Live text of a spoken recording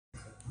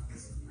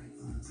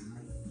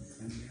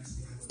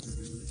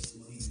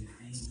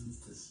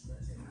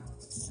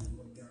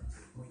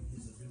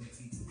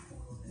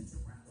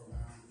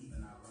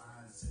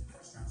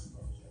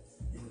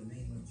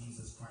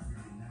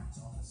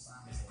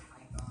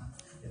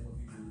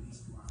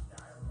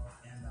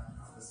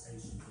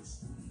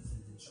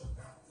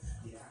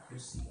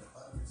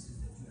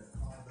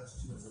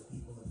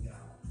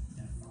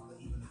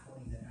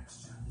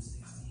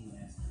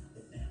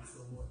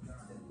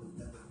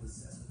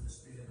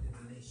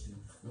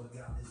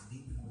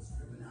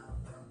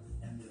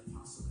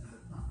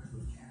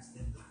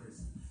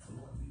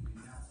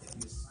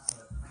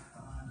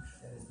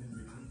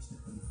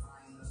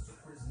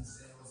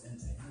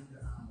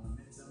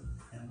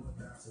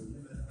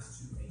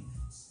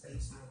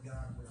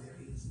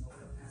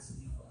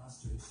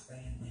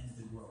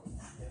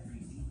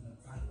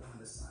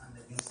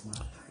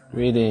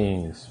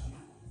Greetings.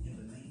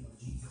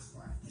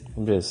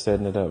 I'm just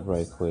setting it up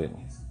right quick.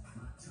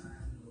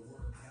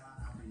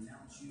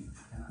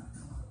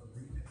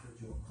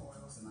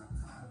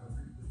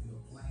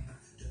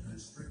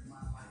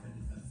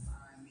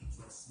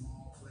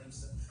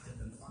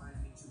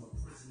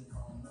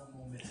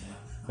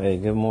 Hey,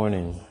 good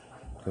morning.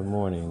 Good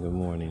morning. Good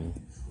morning.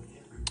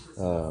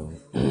 I'm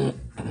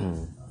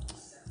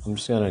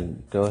just going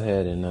to go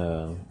ahead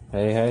and,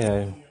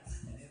 hey.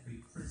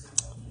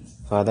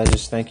 Father, I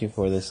just thank you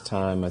for this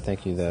time. I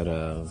thank you that,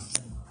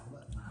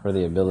 for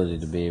the ability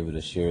to be able to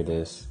share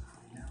this.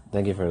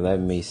 Thank you for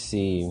letting me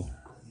see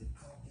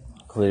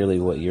clearly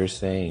what you're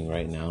saying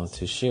right now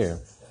to share.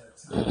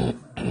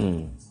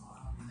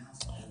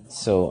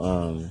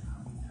 So,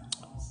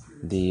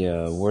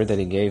 the word that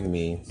he gave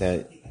me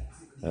that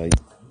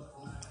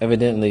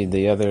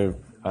evidently I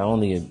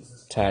only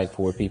tagged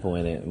 4 people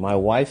in it. My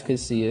wife could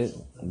see it,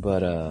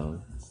 but I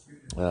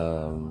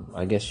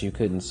guess you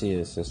couldn't see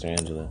it, Sister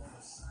Angela.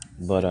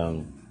 But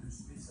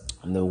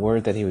the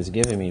word that he was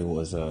giving me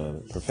was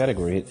a prophetic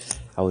word.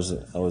 I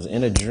was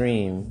in a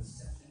dream,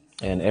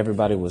 and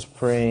everybody was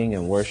praying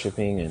and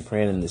worshiping and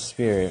praying in the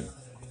spirit,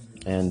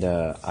 and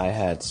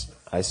I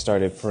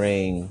started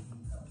praying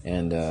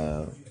and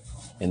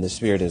in the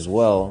spirit as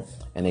well,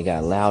 and it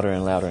got louder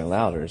and louder and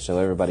louder. So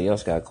everybody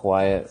else got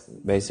quiet,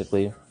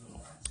 basically,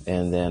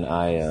 and then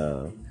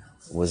I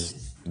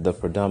was the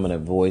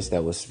predominant voice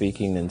that was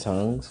speaking in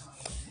tongues.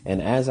 And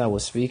as I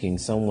was speaking,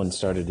 someone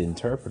started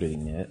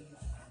interpreting it.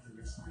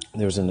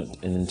 There was an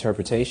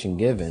interpretation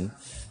given,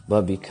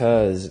 but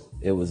because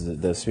it was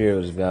the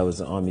Spirit of God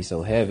was on me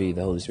so heavy,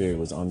 the Holy Spirit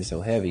was on me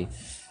so heavy,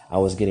 I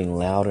was getting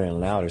louder and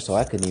louder, so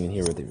I couldn't even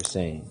hear what they were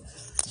saying.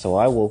 So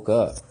I woke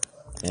up,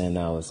 and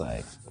I was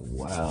like,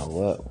 wow,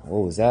 what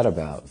was that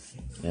about?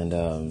 And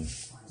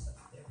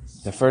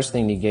the first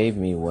thing he gave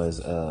me was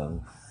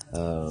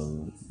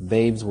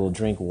babes will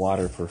drink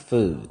water for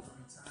food,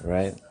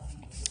 right?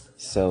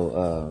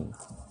 So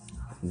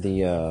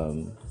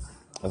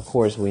of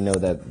course, we know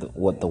that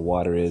what the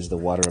water is, the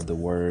water of the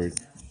Word.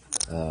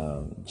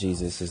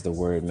 Jesus is the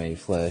Word made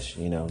flesh,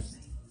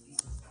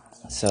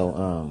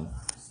 So,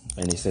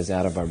 and he says,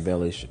 out of our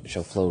belly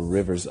shall flow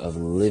rivers of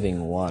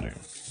living water.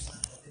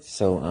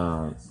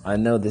 So I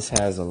know this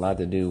has a lot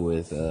to do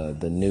with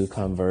the new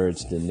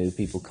converts, the new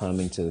people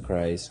coming to the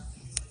Christ,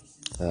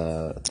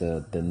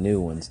 the new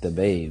ones, the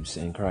babes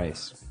in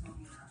Christ.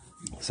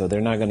 So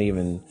they're not going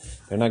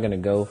to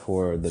go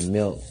for the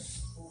milk.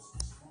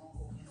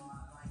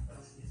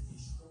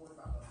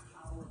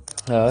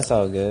 Oh, it's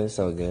all good. It's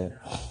all good.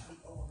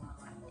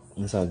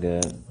 It's all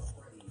good.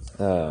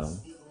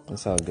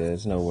 It's all good.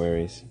 It's no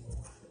worries.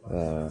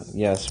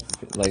 Yes,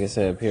 like I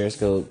said,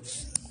 Periscope.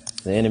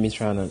 The enemy's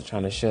trying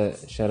to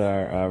shut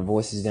our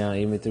voices down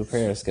even through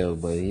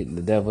Periscope, but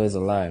the devil is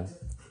alive.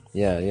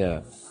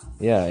 Yeah.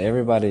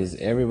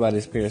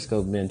 Everybody's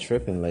Periscope been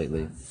tripping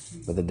lately,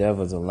 but the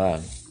devil's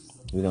alive.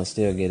 We're gonna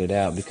still get it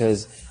out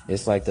because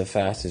it's like the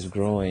fastest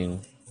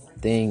growing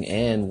thing,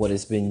 and what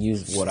it's been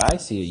used, what I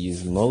see it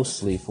used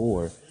mostly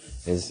for,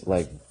 is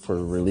like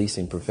for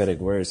releasing prophetic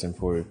words and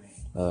for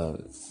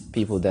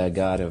people that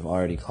God have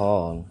already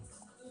called.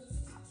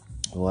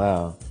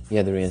 Wow, you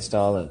had to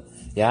reinstall it.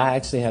 Yeah, I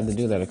actually had to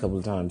do that a couple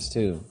of times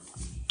too.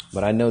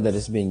 But I know that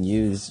it's being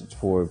used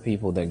for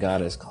people that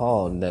God has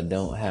called that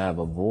don't have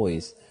a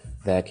voice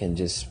that can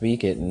just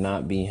speak it and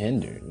not be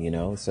hindered,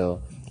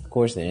 So, of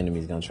course, the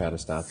enemy's going to try to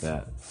stop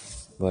that.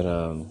 But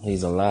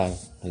he's alive.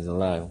 He's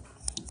alive.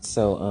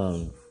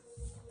 So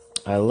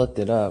I looked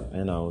it up,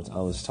 and I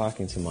was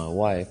talking to my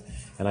wife,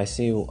 and I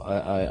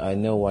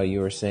know why you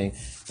were saying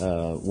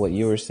what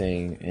you were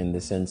saying in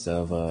the sense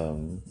of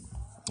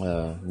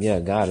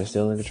God is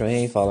still in control. He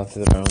ain't fall off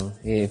the throne.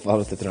 He ain't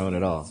fall off the throne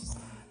at all.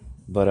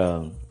 But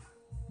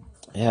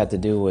it had to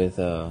do with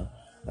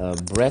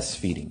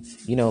breastfeeding.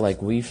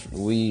 Like we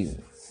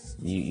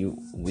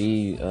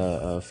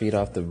feed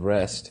off the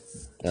breast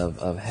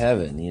of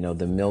heaven.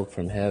 The milk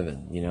from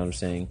heaven. You know what I'm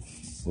saying?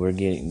 We're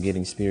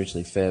getting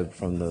spiritually fed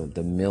from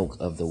the milk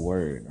of the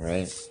Word,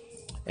 right?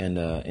 And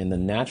in the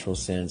natural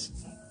sense,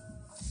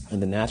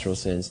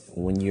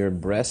 when you're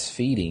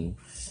breastfeeding,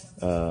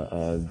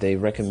 they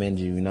recommend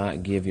you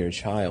not give your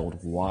child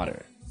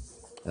water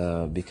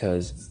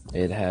because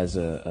it has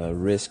a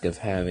risk of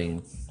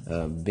having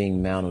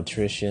being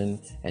malnutrition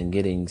and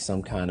getting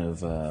some kind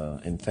of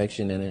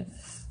infection in it,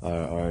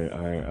 or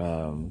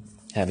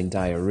having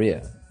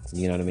diarrhea.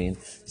 You know what I mean?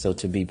 So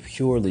to be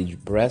purely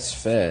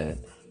breastfed,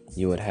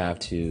 you would have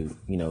to,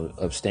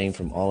 abstain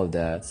from all of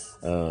that.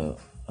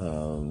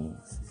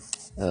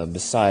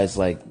 Besides,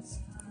 like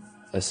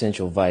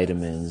essential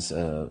vitamins,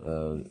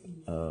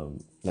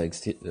 like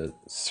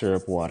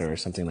syrup water or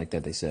something like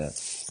that. They said,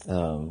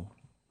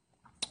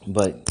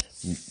 but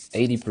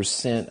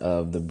 80%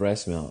 of the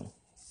breast milk.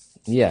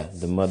 Yeah,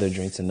 the mother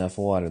drinks enough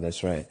water.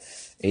 That's right.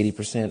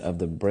 80% of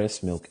the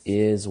breast milk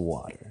is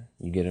water.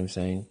 You get what I'm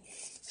saying?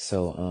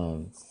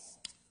 So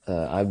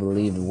I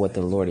believe what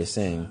the Lord is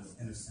saying,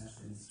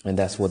 and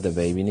that's what the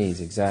baby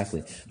needs,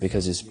 exactly,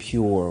 because it's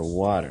pure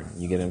water.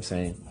 You get what I'm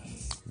saying?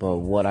 But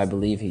what I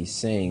believe he's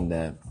saying,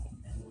 that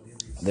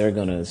they're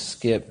going to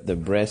skip the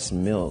breast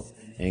milk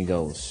and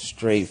go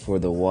straight for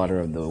the water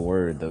of the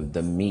word,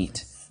 the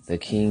meat, the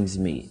king's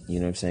meat. You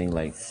know what I'm saying?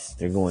 Like,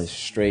 they're going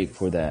straight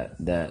for that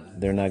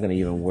they're not going to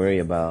even worry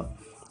about,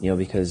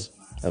 because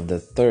of the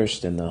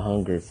thirst and the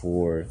hunger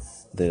for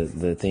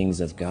the things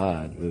of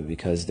God,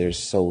 because they're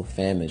so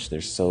famished,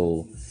 they're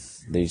so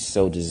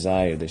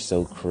desired, they're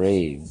so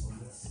craved.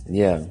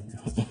 Yeah.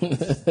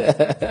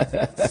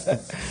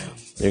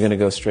 They're going to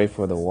go straight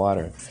for the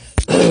water.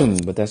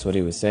 But that's what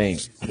he was saying.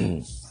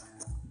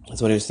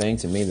 That's what he was saying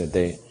to me, that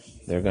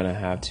they're going to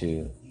have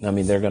to,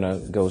 they're going to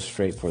go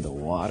straight for the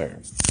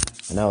water.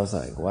 And I was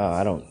like, wow,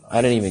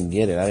 I didn't even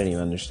get it. I didn't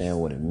even understand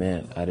what it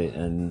meant. I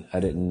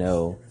didn't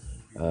know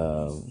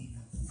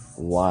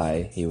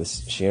why he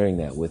was sharing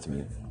that with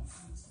me.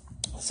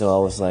 So I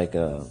was like,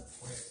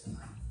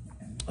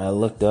 I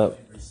looked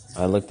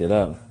it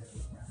up.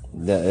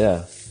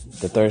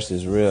 The thirst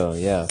is real.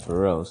 Yeah,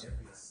 for real.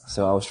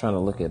 So I was trying to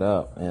look it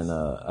up, and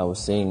I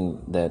was seeing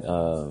that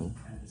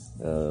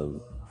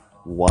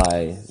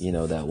why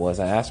that was.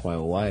 I asked my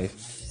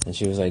wife, and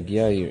she was like,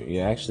 "Yeah,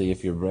 you're actually,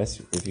 if you're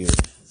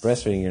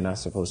breastfeeding, you're not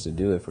supposed to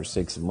do it for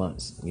 6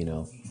 months,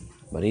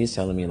 But he's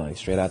telling me, like,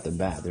 straight out the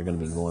bat, they're going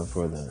to be going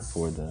for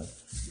the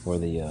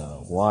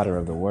water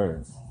of the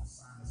word.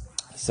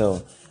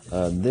 So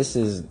I'm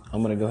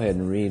going to go ahead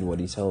and read what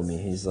he told me.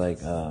 He's like,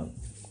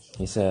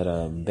 he said,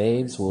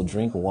 babes will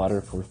drink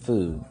water for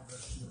food,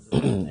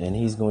 and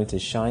he's going to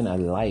shine a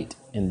light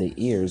in the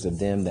ears of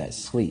them that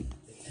sleep,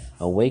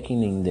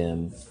 awakening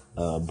them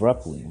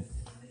abruptly,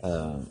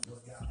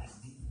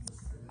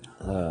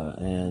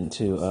 and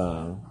to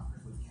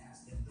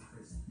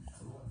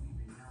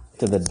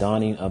the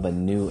dawning of a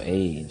new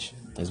age,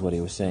 is what he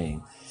was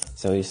saying.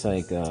 So he's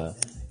like,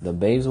 the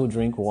babes will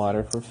drink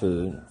water for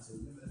food,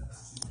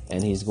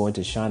 and he's going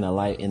to shine a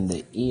light in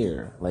the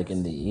ear, like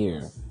in the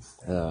ear.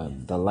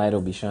 The light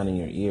will be shining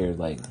in your ear,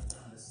 like,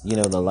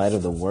 the light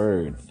of the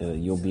word.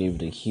 You'll be able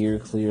to hear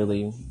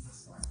clearly.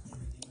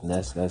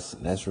 That's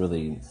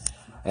really,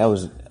 it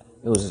was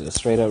a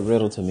straight up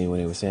riddle to me when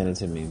he was saying it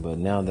to me. But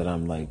now that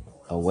I'm like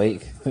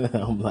awake,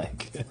 I'm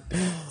like,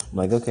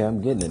 okay,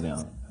 I'm getting it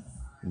now.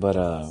 But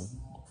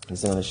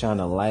it's going to shine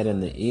a light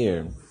in the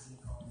ear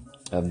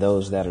of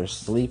those that are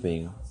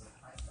sleeping,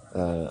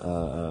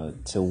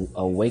 to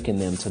awaken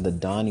them to the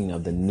dawning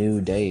of the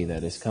new day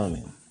that is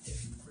coming,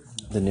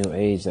 the new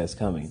age that's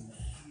coming.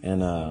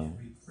 And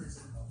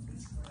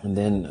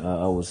then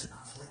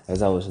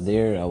as I was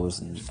there, I woke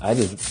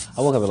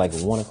up at like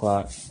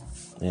 1:00,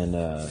 and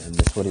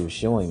that's what he was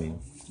showing me.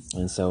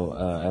 And so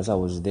as I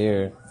was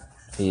there,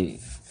 the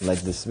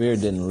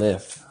spirit didn't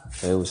lift,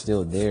 but it was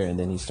still there. And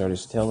then he started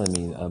telling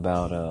me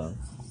about,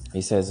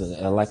 he says,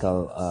 like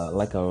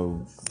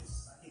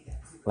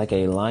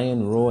a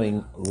lion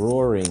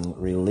roaring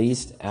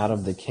released out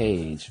of the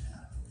cage,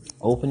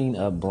 opening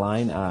up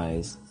blind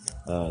eyes,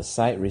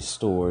 sight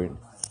restored.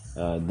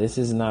 This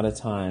is not a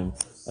time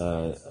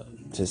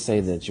to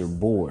say that you're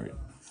bored.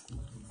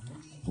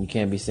 You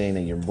can't be saying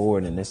that you're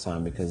bored in this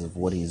time because of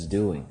what he's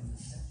doing.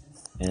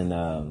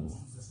 And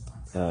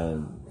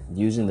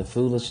using the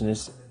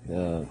foolishness,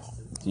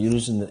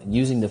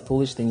 using the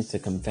foolish things to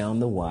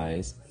confound the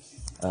wise,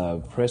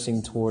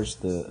 pressing towards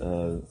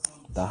the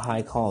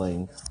high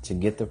calling to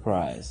get the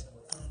prize.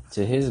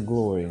 To his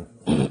glory,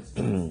 it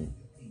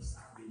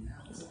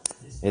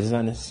is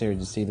not necessary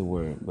to see the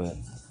word, but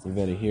you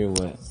better hear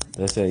what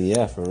they say.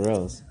 Yeah, for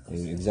real.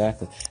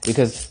 Exactly.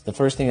 Because the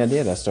first thing I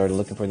did, I started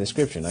looking for the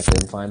scripture, and I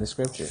couldn't find the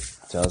scripture.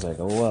 So I was like,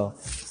 oh, well.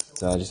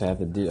 So I just have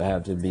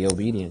to be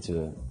obedient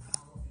to it.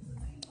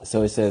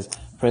 So it says,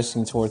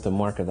 pressing toward the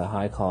mark of the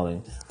high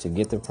calling to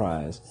get the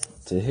prize,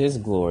 to his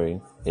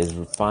glory, is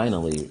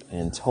finally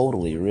and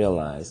totally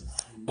realized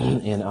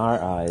in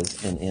our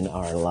eyes and in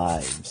our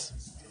lives.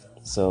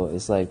 So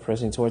it's like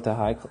pressing toward the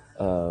high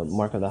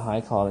mark of the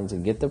high calling to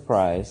get the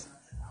prize.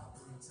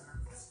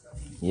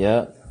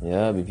 Yep.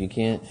 If you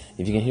can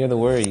hear the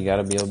word, you got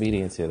to be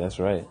obedient to it. That's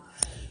right.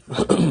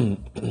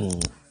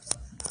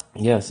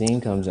 Yeah,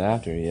 seeing comes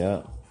after.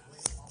 Yeah.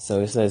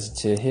 So it says,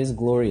 to his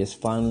glory is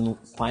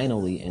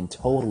finally and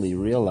totally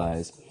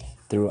realized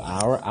through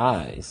our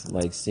eyes,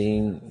 like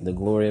seeing the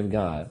glory of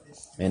God,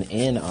 and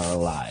in our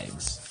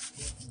lives,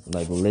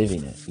 like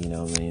living it. You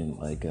know what I mean?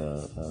 Like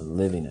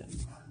living it.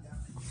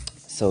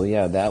 So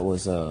yeah, that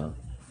was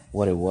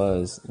what it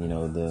was.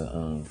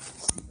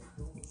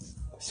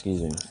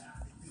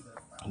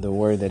 The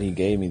word that he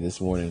gave me this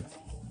morning,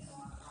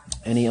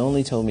 and he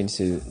only told me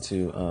to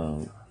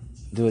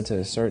do it to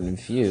a certain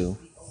few.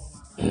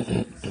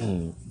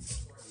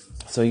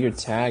 So you're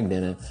tagged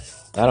in it.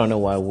 I don't know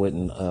why I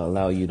wouldn't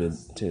allow you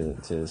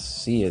to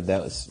see it.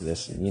 That's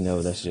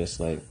just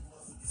like,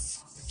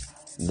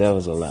 that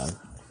was a lie.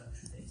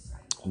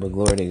 But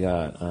glory to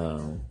God.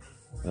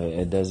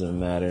 It doesn't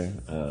matter.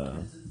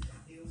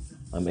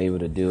 I'm able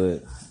to do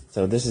it.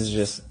 So this is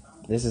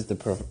the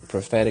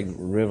prophetic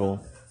riddle.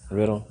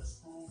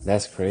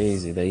 That's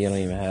crazy that you don't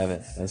even have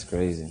it. That's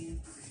crazy.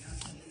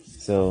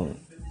 So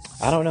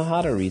I don't know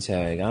how to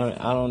retag.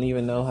 I don't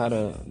even know how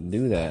to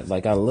do that.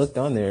 Like, I looked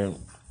on there,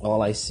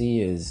 all I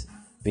see is,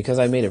 because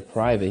I made it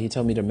private, he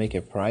told me to make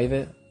it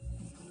private.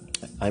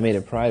 I made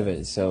it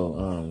private,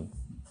 so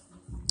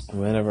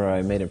whenever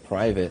I made it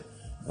private,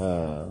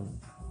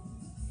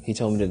 he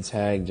told me to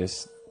tag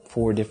just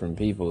 4 different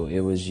people.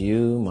 It was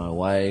you, my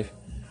wife,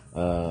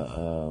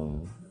 that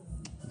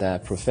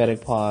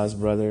prophetic pause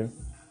brother,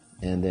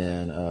 and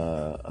then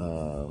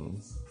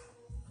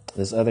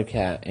this other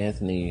cat,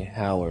 Anthony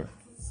Howard,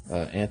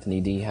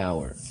 Anthony D.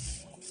 Howard.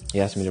 He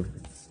asked me to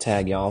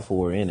tag y'all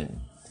 4 in it.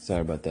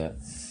 Sorry about that.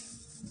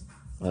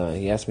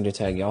 He asked me to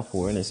tag y'all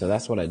 4 in it, so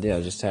that's what I did.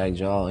 I just tagged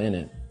y'all in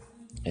it,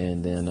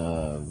 and then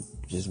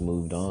just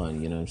moved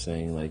on. You know what I'm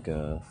saying? Like,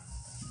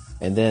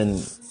 and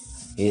then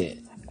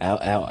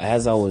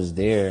as I was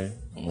there,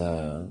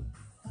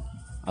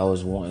 I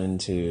was wanting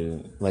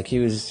to, like, he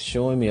was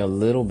showing me a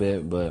little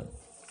bit, but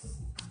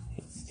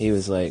he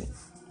was like,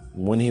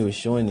 when he was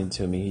showing it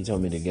to me, he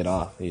told me to get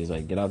off. He was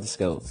like, get off the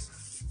scope.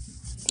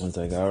 I was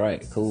like, all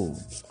right, cool.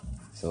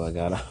 So I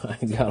got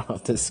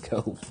off the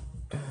scope.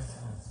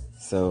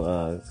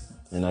 So,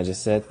 and I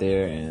just sat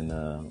there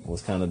and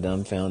was kind of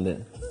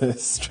dumbfounded,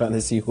 trying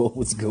to see what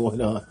was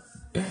going on.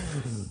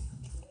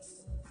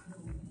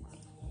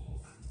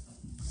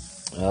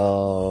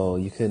 Oh,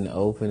 you couldn't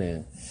open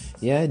it.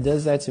 Yeah, it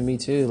does that to me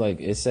too. Like,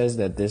 it says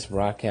that this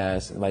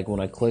broadcast, like when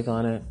I click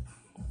on it,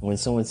 when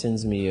someone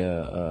sends me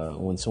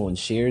when someone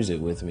shares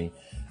it with me,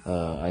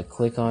 I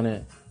click on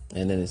it,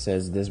 and then it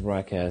says this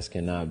broadcast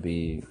cannot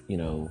be,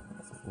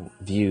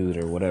 viewed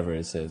or whatever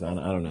it says. I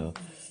don't know.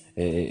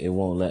 It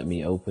won't let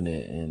me open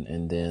it,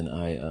 and then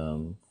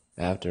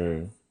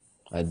after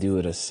I do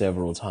it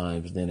several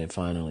times, then it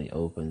finally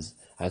opens.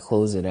 I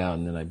close it out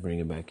and then I bring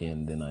it back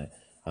in, then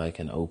I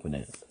can open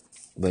it.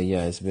 But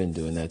yeah, it's been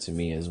doing that to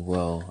me as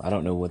well. I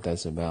don't know what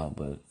that's about,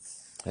 but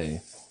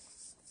hey,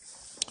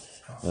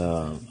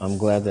 I'm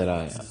glad that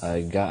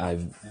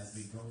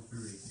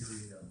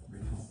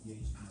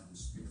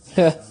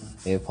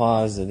it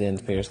paused and then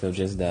Periscope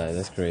just died.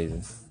 That's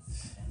crazy.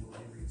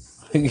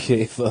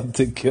 Gave up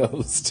the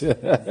ghost.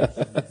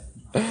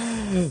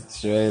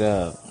 Straight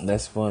up.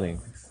 That's funny.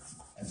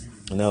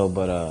 No,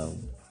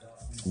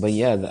 but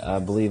yeah, I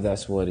believe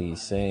that's what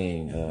he's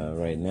saying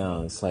right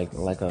now. It's like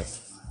a,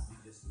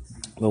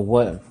 but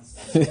what,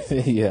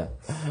 yeah,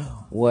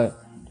 what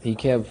he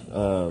kept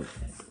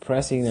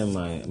pressing in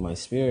my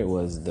spirit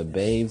was the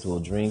babes will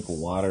drink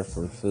water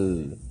for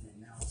food.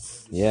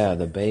 Yeah,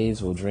 the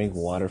babes will drink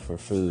water for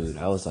food.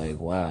 I was like,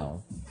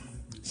 wow.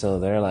 So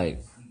they're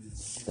like,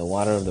 the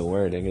water of the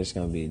word, they're just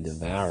going to be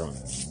devouring,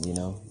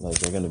 like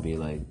they're going to be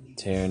like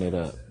tearing it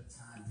up.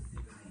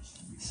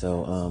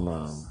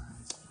 So,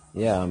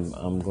 yeah,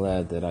 I'm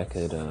glad that I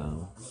could,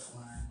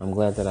 I'm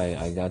glad that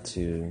I got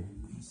to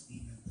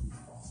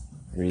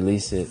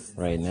release it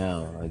right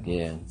now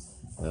again.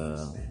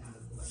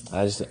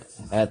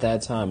 At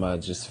that time, I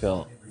just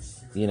felt,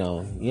 you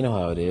know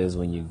how it is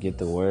when you get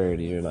the word,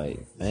 you're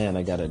like, man,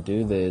 I got to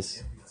do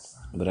this,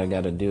 but I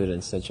got to do it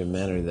in such a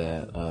manner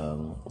that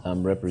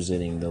I'm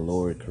representing the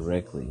Lord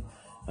correctly.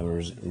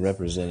 I'm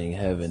representing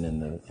heaven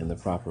in the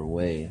proper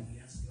way,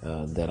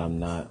 that I'm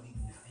not,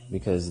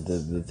 because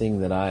the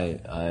thing that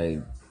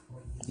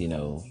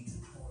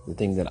the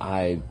thing that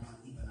I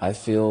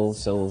feel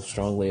so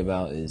strongly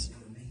about is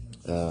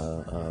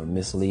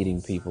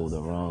misleading people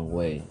the wrong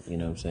way. You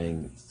know what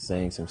I'm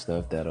saying some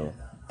stuff that'll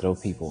throw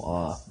people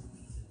off,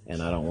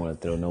 and I don't want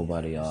to throw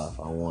nobody off.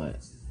 I want,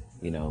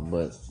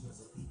 but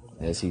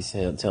as he's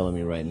telling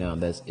me right now,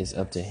 it's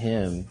up to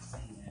him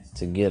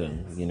to get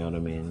them. You know what I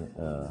mean?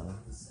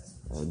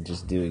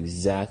 Just do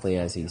exactly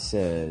as he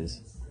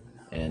says,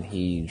 and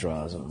he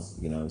draws them.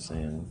 You know what I'm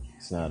saying?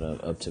 It's not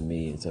up to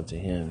me. It's up to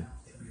him.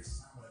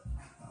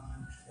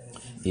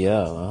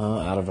 Yeah,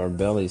 out of our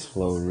bellies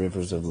flow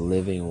rivers of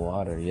living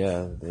water.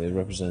 Yeah, it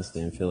represents the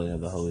infilling of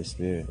the Holy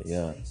Spirit.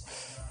 Yeah.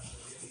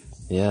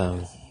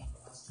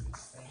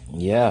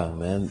 Yeah,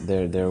 man.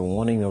 They're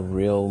wanting a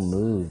real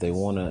move. They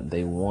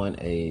want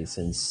a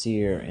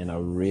sincere and a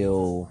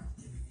real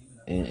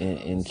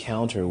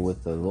encounter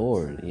with the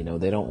Lord.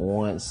 They don't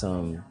want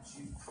some.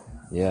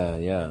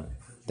 Yeah.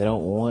 They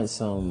don't want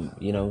some,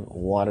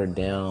 watered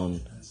down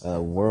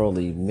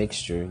worldly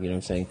mixture. You know what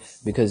I'm saying?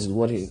 Because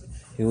what he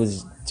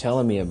was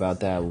telling me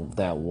about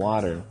that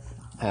water,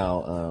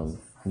 how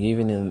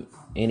even in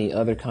any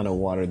other kind of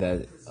water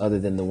that other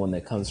than the one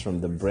that comes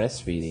from the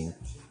breastfeeding,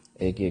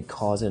 it could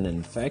cause an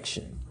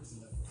infection.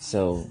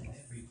 So,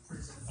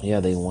 yeah,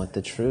 they want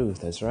the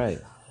truth. That's right.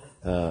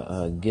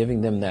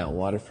 Giving them that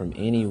water from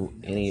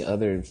any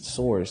other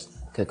source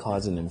could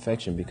cause an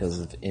infection because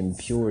of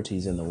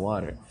impurities in the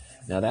water.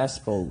 Now that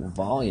spoke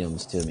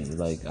volumes to me.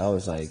 Like, I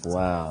was like,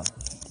 wow,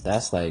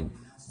 that's like,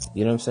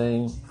 you know what I'm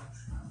saying?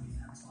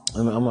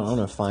 I'm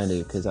gonna find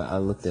it because I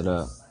looked it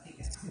up.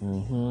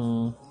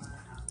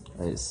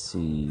 Let's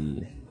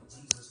see,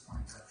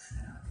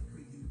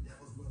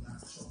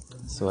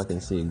 so I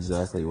can see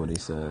exactly what he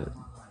said.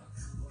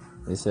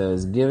 It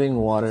says, giving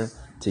water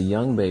to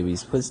young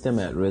babies puts them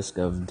at risk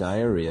of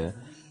diarrhea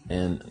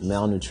and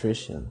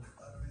malnutrition.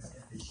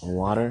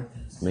 Water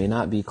may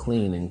not be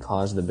clean and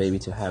cause the baby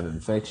to have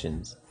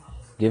infections.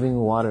 Giving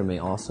water may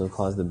also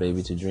cause the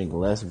baby to drink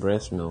less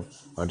breast milk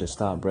or to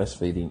stop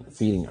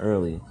feeding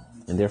early,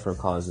 and therefore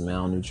cause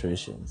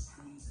malnutrition.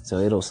 So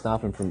it'll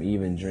stop him from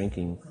even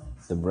drinking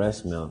the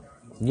breast milk.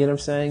 You get what I'm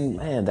saying?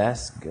 Man,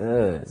 that's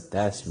good.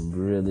 That's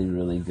really,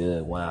 really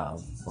good.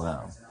 Wow.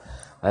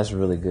 That's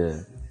really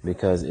good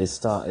because it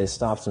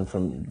stops him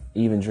from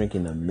even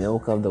drinking the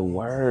milk of the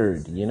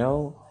word, you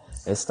know?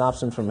 It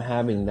stops him from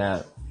having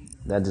that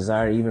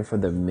desire even for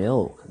the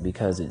milk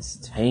because it's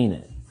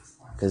tainted.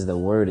 Because the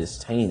word is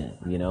tainted,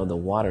 you know, the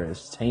water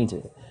is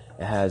tainted.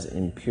 It has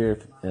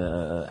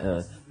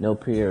no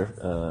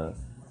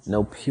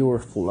pure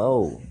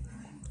flow,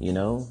 you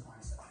know.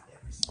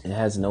 It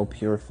has no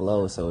pure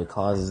flow, so it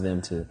causes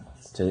them to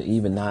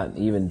even not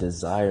even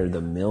desire the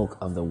milk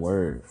of the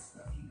word.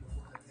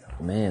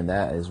 Man,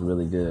 that is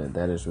really good.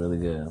 That is really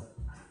good.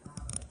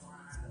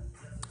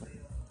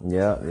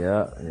 Yeah.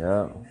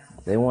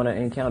 They want to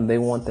encounter. They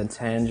want the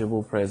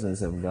tangible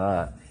presence of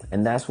God,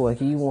 and that's what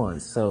He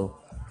wants. So.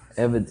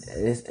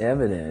 It's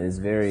evident. It's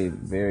very,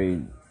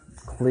 very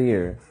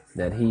clear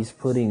that He's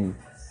putting,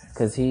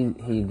 because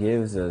He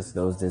gives us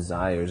those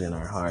desires in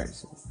our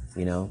hearts,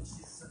 you know.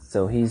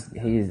 So He's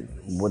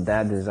with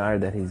that desire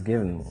that He's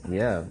given,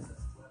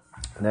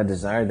 that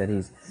desire that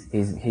He's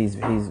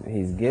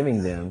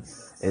giving them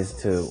is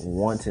to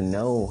want to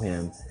know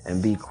Him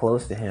and be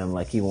close to Him,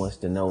 like He wants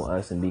to know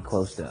us and be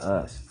close to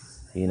us,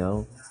 you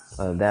know.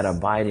 That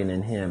abiding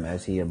in Him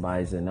as He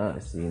abides in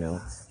us, you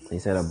know. He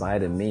said,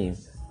 "Abide in Me,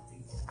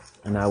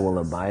 and I will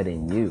abide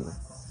in you."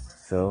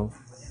 So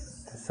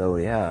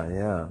yeah.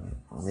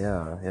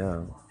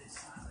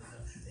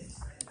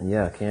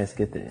 Can't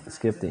skip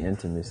the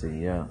intimacy,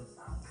 yeah.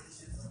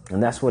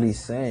 And that's what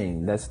He's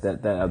saying.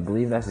 That I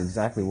believe that's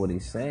exactly what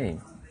He's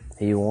saying.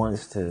 He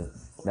wants to.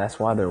 That's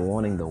why they're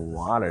wanting the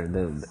water,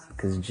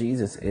 because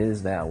Jesus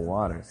is that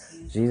water.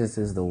 Jesus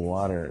is the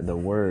water, the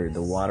Word,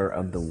 the water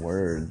of the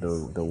Word,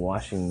 the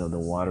washing of the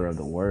water of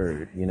the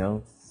Word. You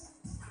know.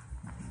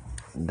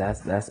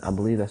 That's. I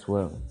believe that's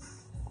what.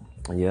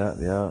 Yeah.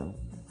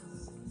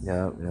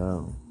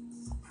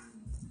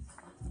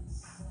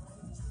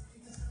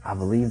 I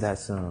believe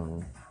that's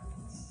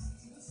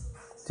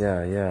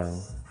yeah.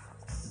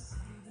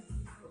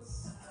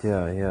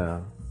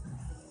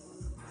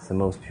 It's the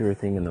most pure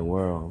thing in the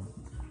world.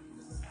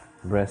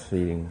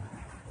 Breastfeeding.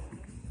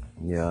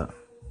 Yeah.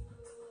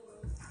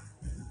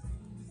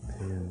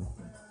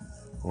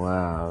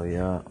 Wow,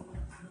 yeah.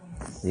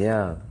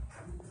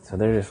 So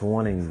they're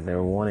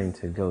wanting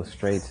to go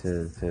straight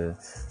to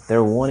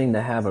they're wanting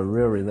to have a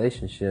real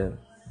relationship.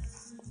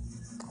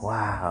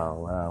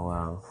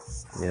 Wow.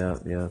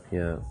 Yep.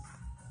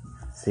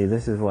 See,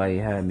 this is why He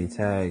had me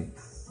tag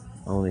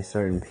only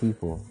certain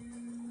people.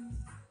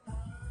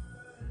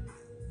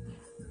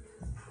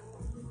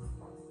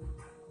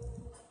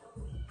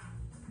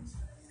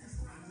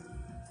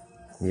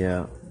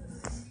 Yeah.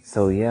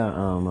 So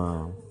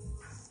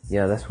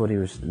that's what he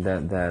was.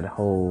 That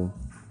whole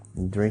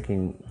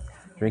drinking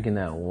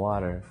that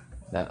water,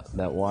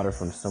 that water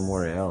from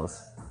somewhere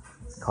else,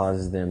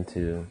 causes them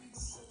to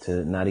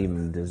not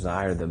even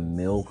desire the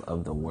milk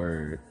of the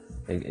word,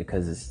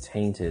 because it's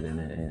tainted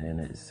and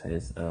it's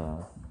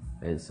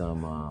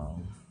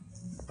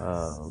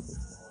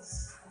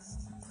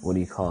what do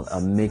you call it?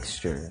 A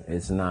mixture.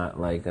 It's not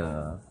like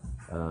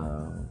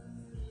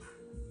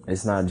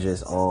it's not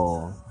just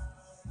all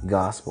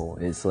gospel.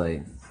 It's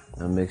like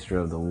a mixture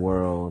of the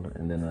world,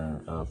 and then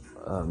a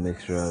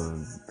mixture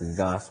of the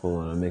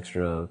gospel, and a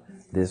mixture of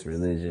this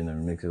religion, or a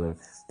mixture of,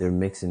 they're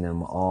mixing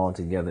them all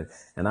together.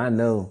 And I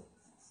know,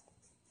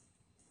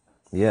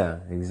 yeah,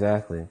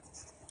 exactly.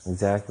 You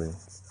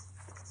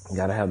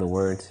gotta have the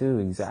word too.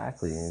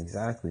 Exactly. You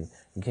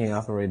can't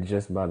operate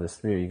just by the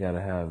Spirit. You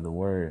gotta have the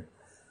word.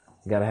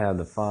 You gotta have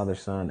the Father,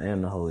 Son,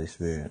 and the Holy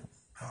Spirit.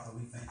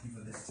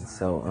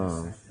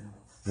 So,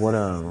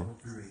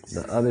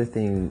 the other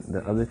thing,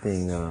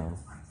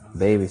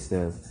 baby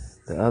says,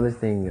 the other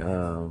thing,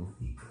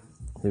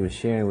 he was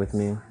sharing with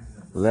me,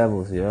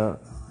 levels, yeah.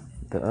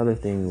 The other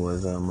thing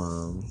was, let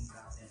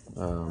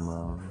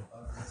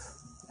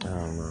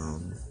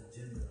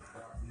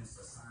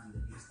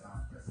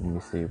me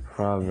see,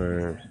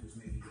 Proverbs.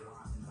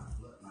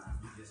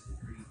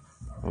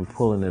 I'm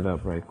pulling it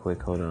up right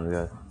quick. Hold on,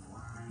 guys.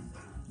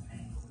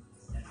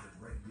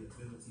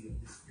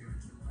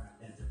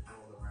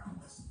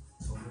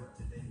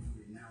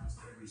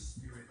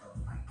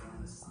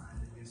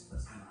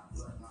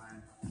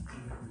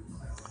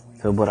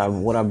 So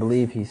what I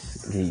believe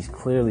he's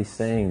clearly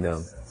saying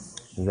though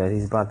is that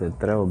he's about to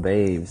throw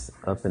babes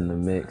up in the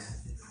mix.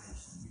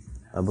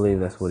 I believe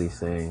that's what he's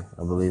saying.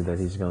 I believe that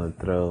he's gonna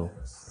throw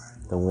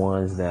the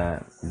ones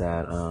that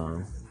they're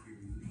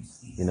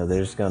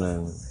just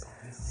gonna,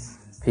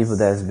 people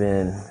that's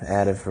been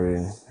at it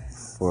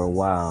for a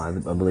while. I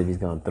believe he's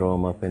gonna throw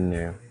them up in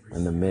there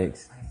in the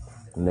mix,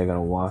 and they're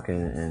gonna walk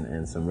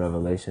in some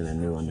revelation and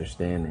new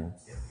understanding.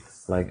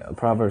 Like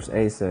Proverbs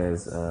 8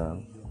 says,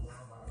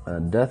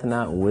 Doth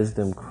not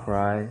wisdom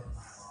cry,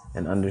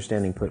 and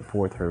understanding put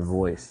forth her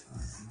voice?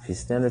 She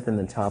standeth in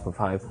the top of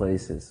high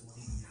places,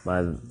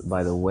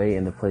 by the way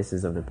in the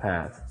places of the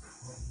path.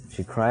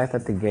 She crieth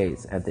at the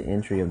gates, at the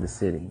entry of the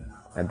city,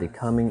 at the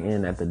coming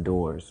in at the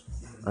doors.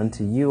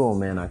 Unto you, O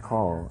man, I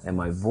call, and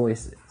my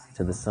voice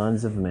to the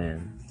sons of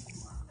men.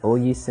 O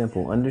ye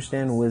simple,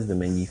 understand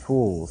wisdom, and ye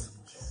fools,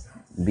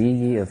 be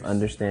ye of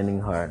understanding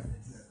heart.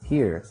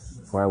 Hear,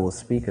 for I will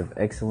speak of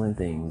excellent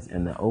things,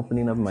 and the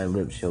opening of my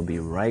lips shall be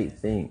right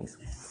things.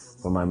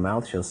 For my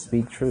mouth shall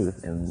speak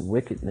truth, and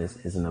wickedness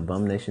is an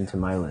abomination to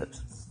my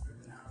lips.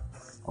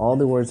 All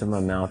the words of my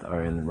mouth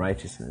are in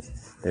righteousness.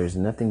 There is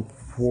nothing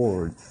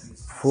forward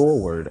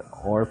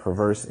or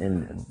perverse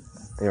in them.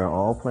 They are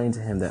all plain to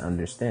him that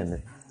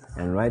understandeth,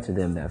 and right to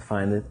them that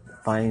find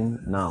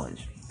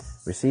knowledge.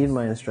 Receive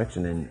my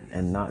instruction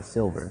and not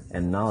silver,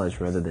 and knowledge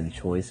rather than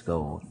choice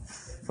gold.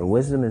 For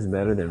wisdom is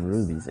better than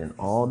rubies, and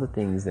all the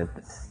things that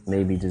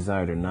may be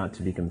desired are not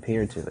to be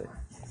compared to it.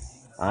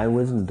 I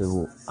wisdom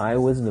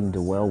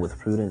dwell with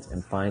prudence,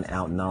 and find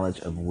out knowledge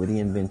of witty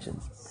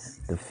inventions.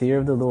 The fear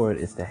of the Lord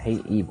is to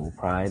hate evil,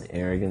 pride,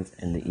 arrogance,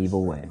 and the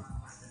evil way.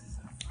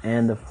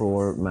 And the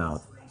froward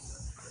mouth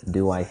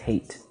do I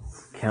hate.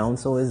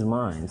 Counsel is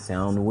mine,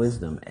 sound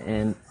wisdom.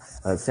 I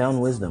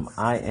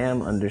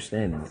am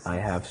understanding. I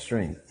have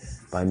strength.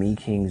 By me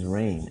kings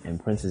reign,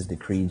 and princes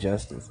decree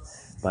justice.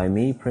 By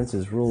me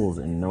princes rules,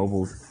 and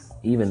nobles,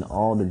 even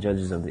all the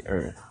judges of the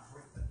earth.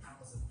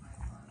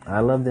 I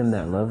love them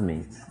that love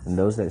me, and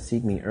those that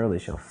seek me early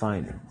shall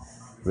find me.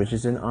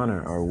 Riches and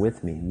honor are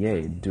with me,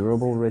 yea,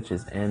 durable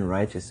riches and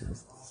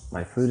righteousness.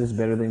 My fruit is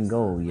better than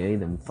gold, yea,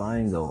 than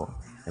fine gold,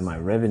 and my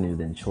revenue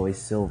than choice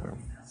silver.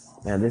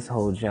 Man, this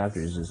whole chapter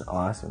is just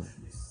awesome.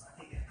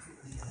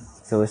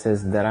 So it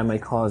says that I may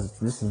cause,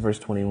 this is verse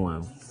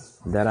 21,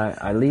 that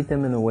I lead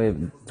them in the way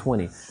of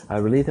 20. I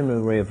lead them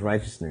in the way of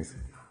righteousness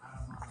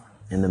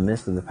in the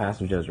midst of the path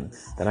of judgment,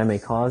 that I may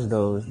cause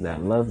those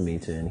that love me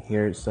to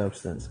inherit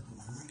substance,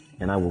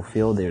 and I will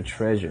fill their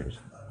treasures.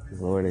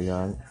 Glory to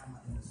God.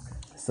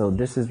 So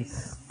this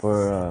is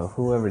for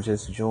whoever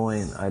just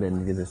joined. I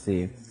didn't get to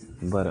see,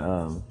 but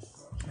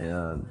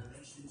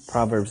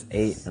Proverbs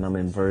 8, and I'm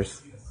in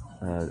verse.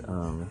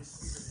 I'm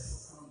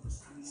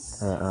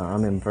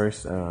in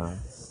verse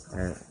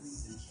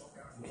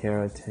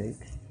carrot cake.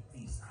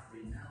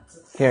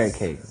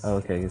 Oh,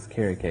 okay, it's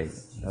carrot cake.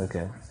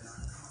 Okay.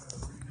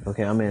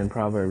 I'm in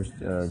Proverbs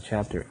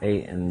chapter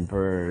 8 and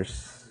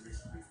verse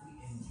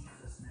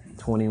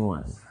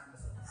 21.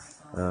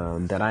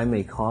 That I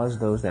may cause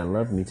those that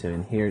love me to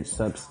inherit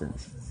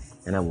substance,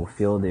 and I will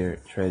fill their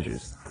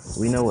treasures.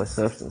 We know what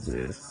substance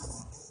is.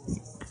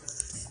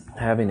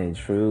 Having a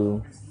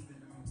true,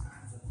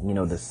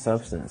 the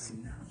substance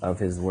of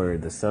his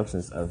word, the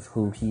substance of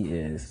who he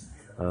is,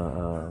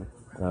 a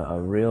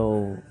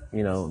real,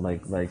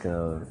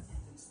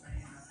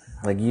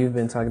 like you've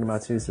been talking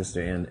about too,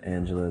 Sister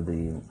Angela,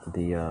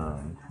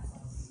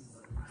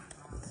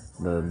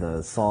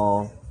 the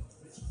Saul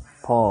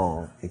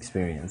Paul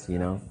experience,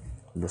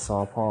 the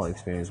Saul Paul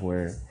experience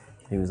where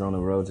he was on the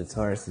road to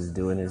Tarsus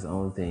doing his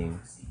own thing,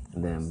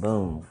 and then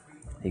boom,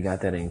 he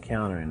got that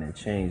encounter and it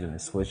changed and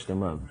it switched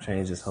him up,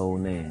 changed his whole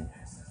name.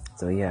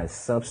 So he has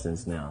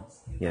substance now.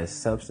 He has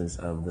substance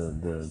of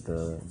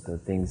the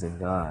things of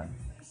God.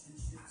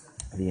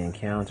 The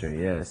encounter,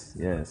 yes.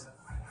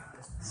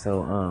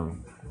 So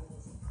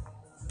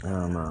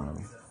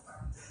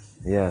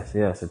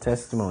yes, a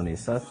testimony,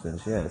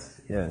 substance, yes.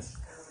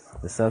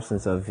 The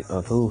substance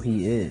of who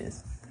he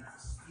is.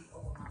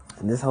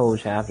 And this whole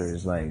chapter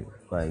is like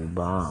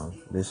bomb.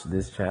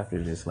 This chapter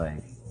is just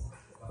like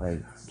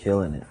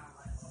killing it.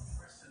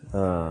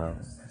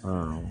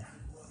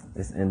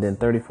 And then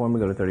 34, I'm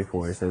going to go to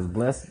 34. It says,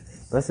 Blessed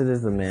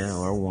is the man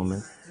or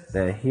woman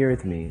that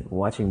heareth me,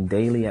 watching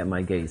daily at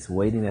my gates,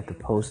 waiting at the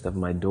post of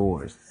my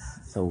doors.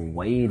 So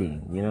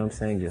waiting, you know what I'm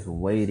saying? Just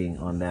waiting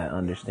on that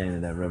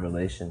understanding, that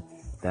revelation,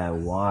 that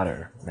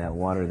water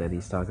that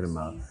he's talking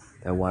about,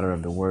 that water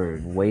of the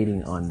word,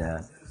 waiting on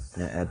that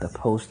at the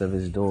post of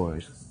his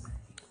doors.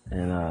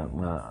 And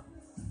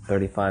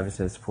 35, it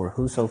says, For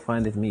whoso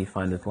findeth me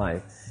findeth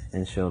life,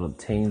 and shall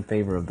obtain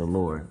favor of the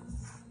Lord.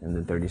 And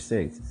then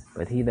 36,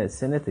 But he that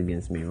sinneth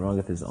against me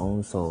wrongeth his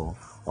own soul.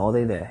 All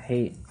they that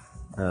hate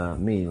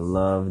me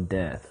love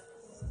death.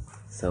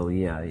 So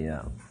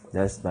yeah.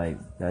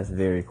 That's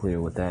very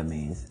clear what that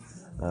means.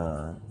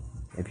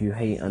 If you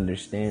hate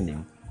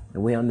understanding,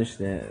 and we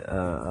understand,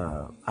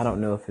 I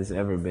don't know if it's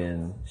ever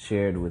been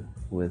shared with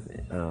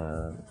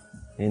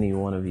any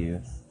one of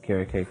you,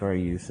 Carrot Cake, or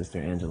you,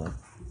 Sister Angela,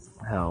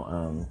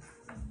 how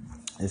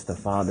it's the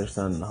Father,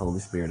 Son, and the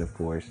Holy Spirit, of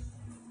course.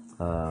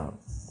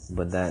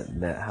 But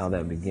that how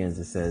that begins,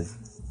 it says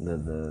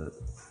the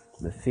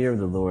fear of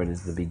the Lord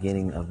is the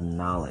beginning of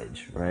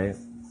knowledge, right?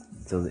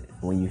 So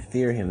when you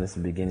fear him, that's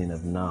the beginning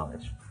of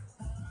knowledge.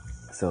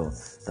 So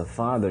the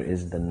Father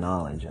is the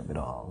knowledge of it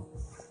all.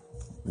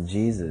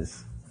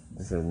 Jesus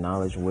is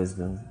knowledge,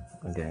 wisdom,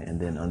 okay, and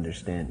then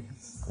understanding.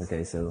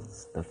 Okay, so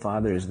the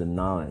Father is the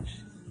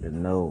knowledge,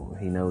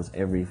 he knows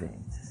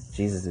everything.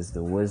 Jesus is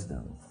the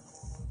wisdom.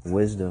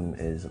 Wisdom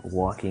is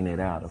walking it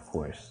out, of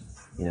course.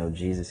 You know,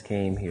 Jesus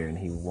came here and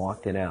he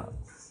walked it out.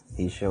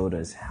 He showed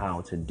us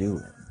how to do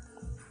it.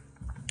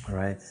 All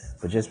right.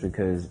 But just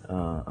because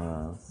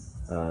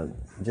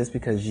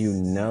you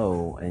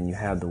know and you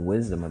have the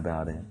wisdom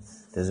about it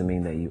doesn't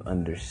mean that you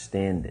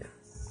understand it.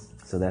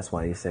 So that's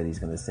why he said he's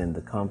going to send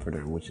the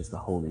Comforter, which is the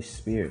Holy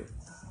Spirit.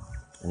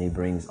 And he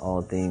brings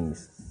all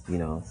things, you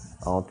know,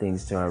 all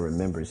things to our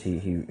remembrance.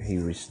 He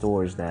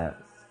restores that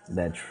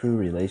true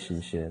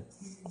relationship,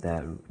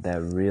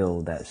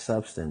 that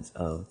substance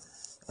of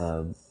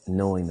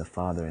knowing the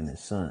Father and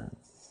His Son,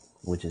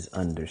 which is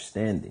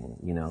understanding,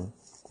 you know.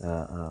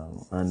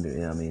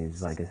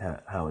 It's like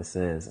how it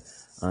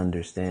says,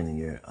 understanding.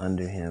 You're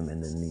under Him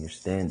and then you're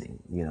standing,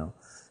 you know.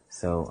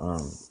 So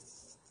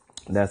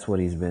that's what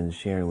he's been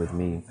sharing with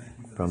me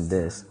from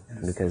this,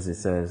 because it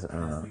says,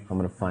 I'm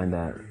going to find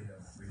that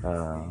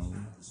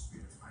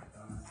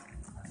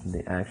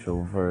the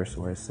actual verse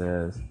where it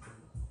says,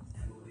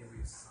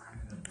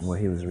 where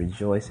he was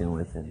rejoicing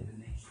with him.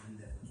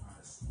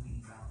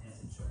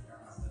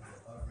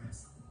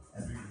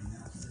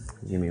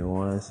 Give me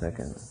 1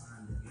 second.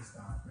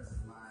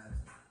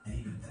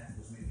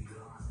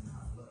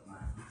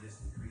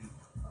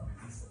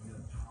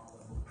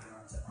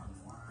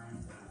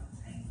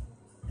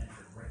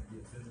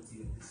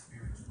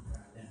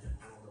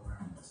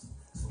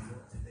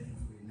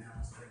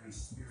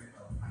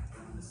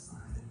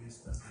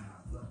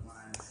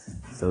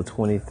 So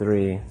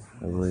 23, I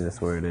believe that's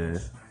where it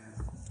is.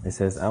 It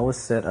says, I was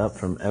set up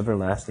from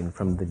everlasting,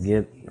 from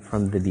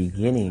the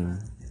beginning,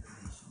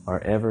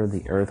 or ever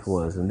the earth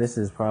was. And this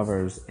is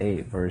Proverbs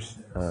 8, verse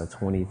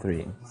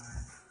 23.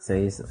 So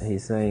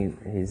he's saying,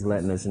 he's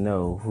letting us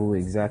know who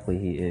exactly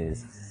he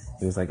is.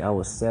 He was like, I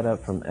was set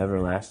up from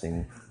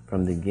everlasting,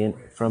 from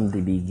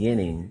the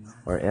beginning,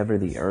 or ever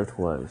the earth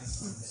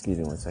was. Excuse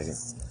me 1 second.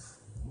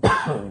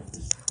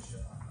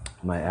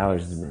 My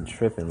allergies have been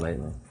tripping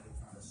lately.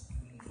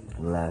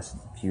 The last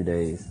few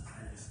days.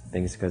 I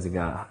think it's because it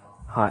got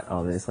hot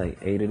all day. It's like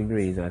 80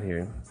 degrees out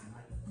here.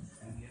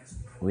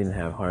 We didn't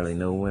have hardly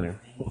no winter.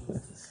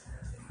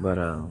 But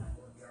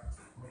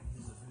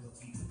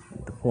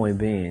the point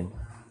being,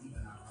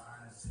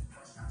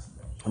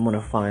 I'm going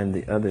to find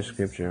the other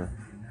scripture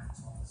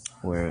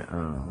where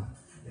I'm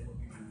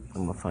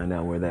going to find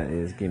out where that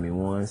is. Give me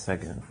 1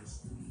 second.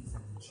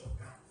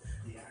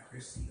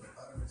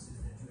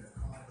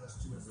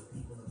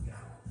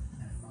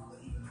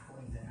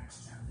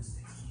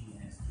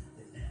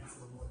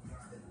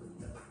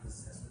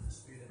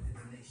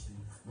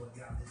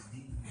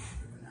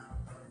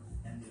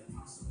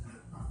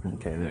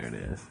 Okay, there it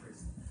is.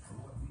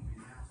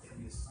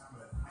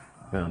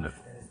 Found it.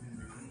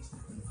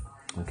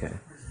 Okay.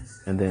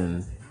 And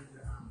then,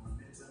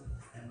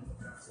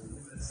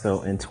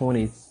 so in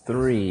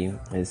 23,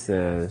 it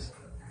says,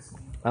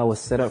 I was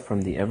set up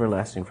from the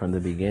everlasting, from the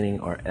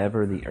beginning, or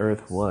ever the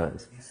earth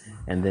was.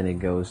 And then it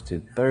goes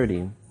to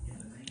 30,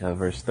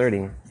 verse 30,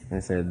 and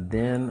it said,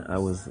 then I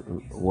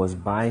was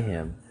by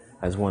him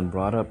as one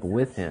brought up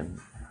with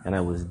him, and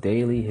I was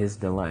daily his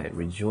delight,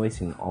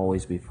 rejoicing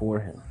always before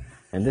him.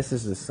 And this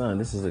is the Son.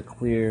 This is a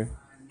clear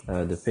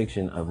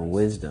depiction of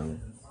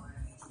wisdom,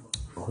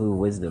 who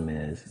wisdom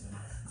is.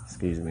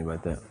 Excuse me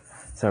about that.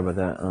 Sorry about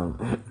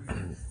that.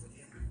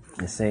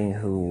 It's saying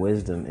who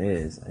wisdom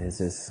is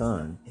his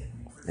Son.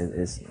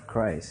 It's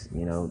Christ.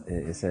 You know,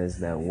 it says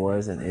that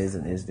was and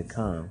is to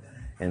come.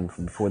 And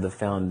before the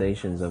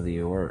foundations of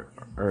the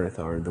earth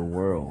or the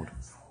world,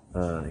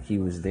 he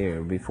was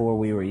there. Before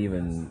we were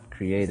even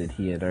created,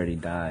 he had already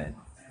died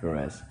for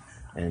us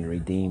and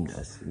redeemed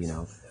us, you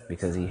know,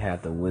 because he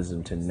had the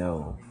wisdom to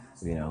know,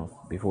 you know,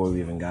 before we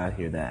even got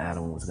here, that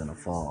Adam was going to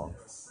fall,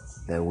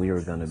 that we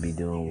were going to be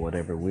doing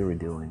whatever we were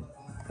doing,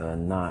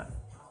 not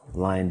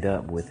lined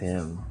up with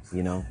him,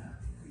 you know,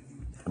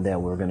 that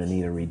we're going to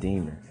need a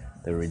redeemer,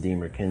 the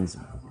redeemer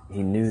kinsman.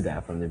 He knew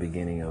that from the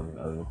beginning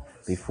of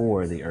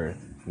before the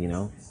earth, you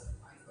know.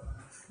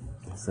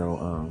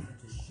 So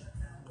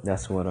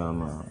that's what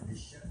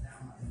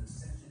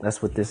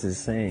this is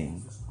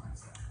saying.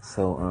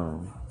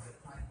 So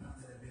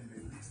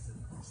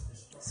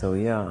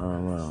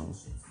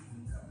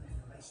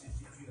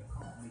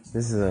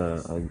this is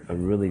a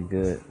really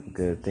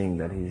good thing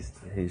that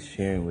he's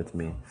sharing with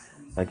me.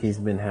 Like, he's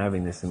been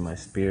having this in my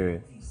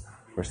spirit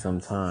for some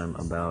time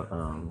about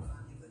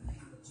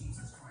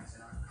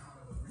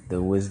the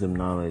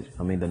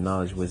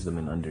knowledge, wisdom,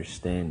 and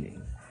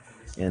understanding.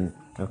 And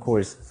of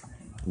course,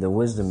 the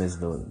wisdom is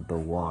the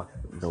walk,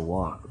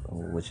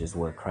 which is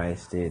what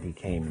Christ did. He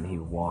came and he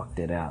walked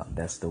it out.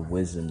 That's the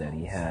wisdom that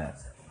he had.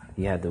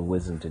 He had the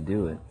wisdom to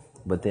do it.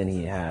 But then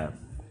he had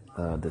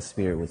the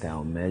Spirit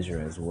without measure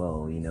as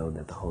well, you know,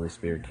 that the Holy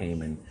Spirit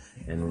came and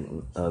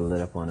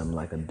lit up on him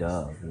like a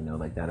dove, you know,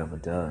 like that of a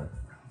dove.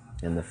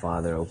 And the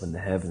Father opened the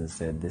heavens and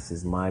said, this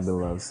is my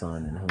beloved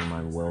Son in whom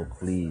I'm well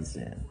pleased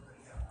in.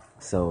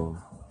 So,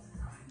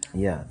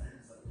 yeah,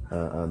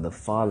 the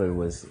Father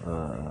was,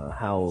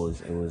 how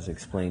it was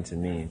explained to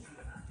me,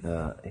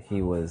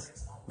 he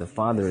was the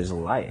Father is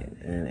light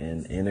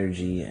and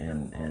energy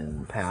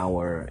and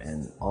power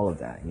and all of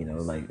that.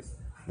 Like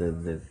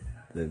the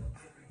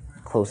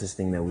closest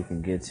thing that we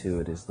can get to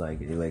it is like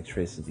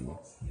electricity.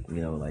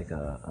 Like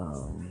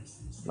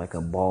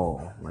a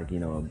ball,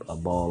 a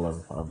ball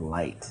of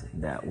light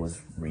that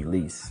was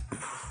released.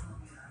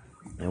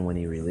 And when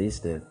he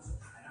released it,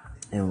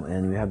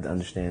 and you have to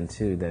understand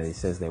too that he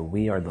says that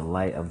we are the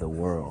light of the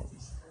world.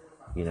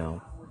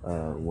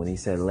 When he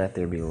said, "Let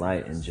there be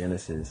light" in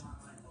Genesis,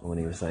 when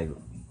he was like,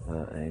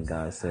 and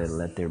God said,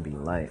 "Let there be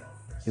light,"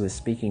 he was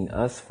speaking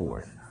us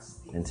forth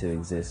into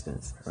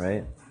existence,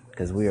 right?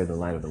 Because we are the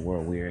light of the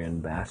world. We are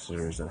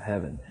ambassadors of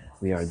heaven.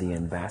 We are the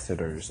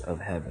ambassadors of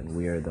heaven.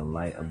 We are the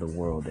light of the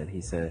world. That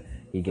he said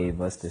he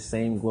gave us the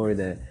same glory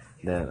that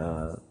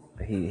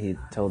he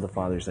told the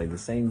fathers, like, the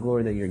same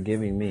glory that you're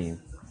giving me,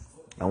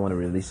 I want to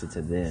release it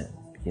to them,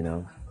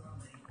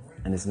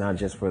 And it's not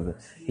just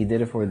he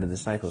did it for the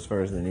disciples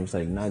first, and he was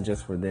like, not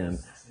just for them,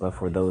 but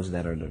for those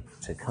that are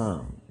to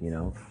come,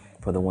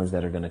 for the ones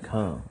that are going to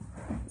come,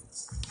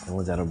 the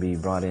ones that will be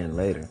brought in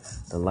later,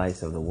 the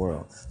lights of the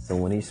world. So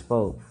when he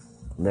spoke,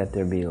 "Let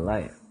there be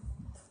light,"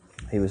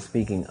 he was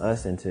speaking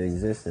us into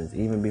existence.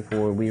 Even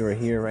before we were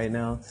here right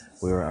now,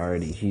 we were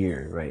already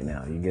here right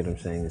now. You get what I'm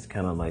saying? It's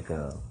kind of like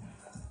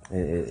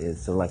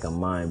it's like a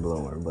mind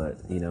blower, but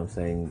I'm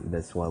saying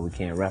that's why we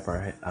can't wrap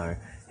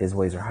his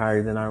ways are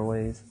higher than our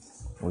ways.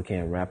 We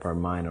can't wrap our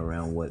mind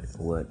around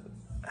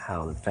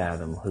how to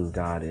fathom who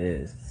God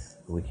is.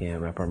 We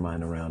can't wrap our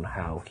mind around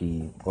how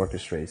he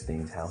orchestrates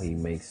things, how he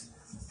makes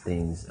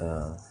things,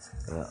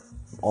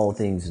 all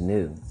things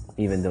new,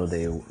 even though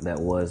that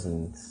was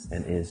and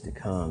is to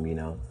come,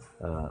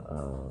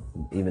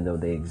 even though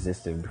they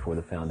existed before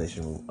the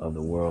foundation of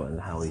the world, and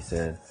how he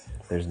said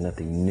there's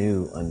nothing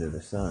new under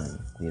the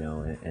sun,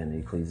 in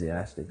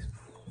Ecclesiastics.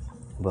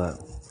 But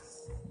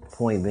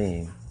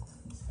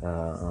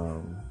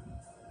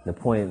the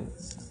point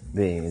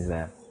being is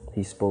that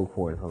he spoke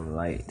forth a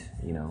light,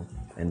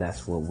 and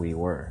that's what we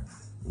were,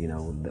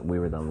 that we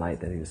were the light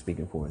that he was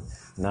speaking forth.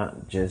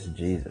 Not just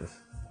Jesus,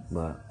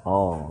 but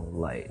all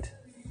light,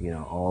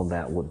 all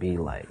that would be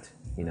light.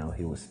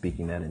 He was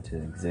speaking that into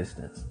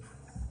existence.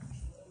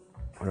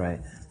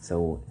 Right?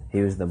 So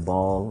he was the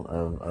ball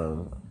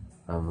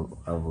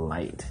of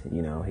light,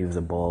 he was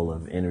a ball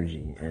of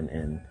energy,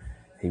 and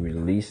he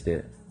released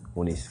it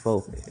when he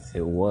spoke.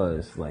 It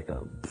was like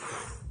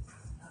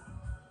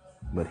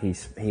but he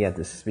had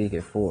to speak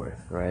it forth,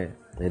 right?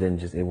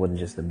 It wasn't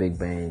just a big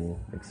bang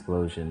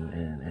explosion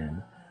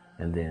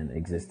and then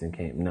existence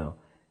came. No,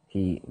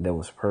 there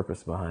was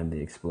purpose behind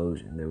the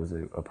explosion. There was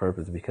a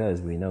purpose,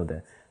 because we know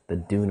that the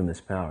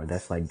dunamis power,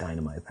 that's like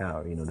dynamite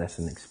power, that's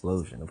an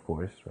explosion, of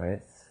course,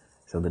 right?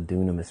 So the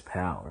dunamis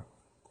power,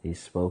 he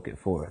spoke it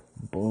forth,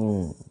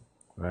 boom,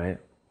 right?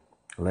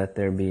 Let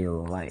there be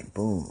light,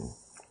 boom.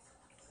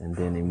 And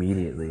then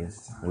immediately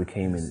we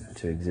came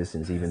into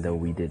existence, even though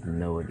we didn't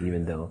know it,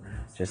 even though,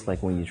 just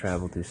like when you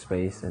travel through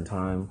space and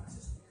time,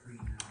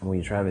 you're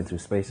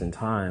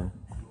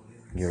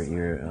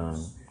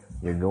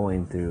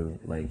going through,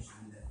 like,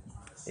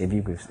 if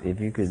you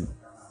could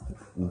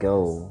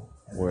go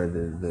where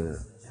the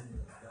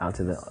out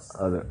to the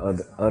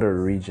other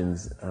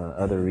regions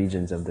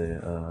of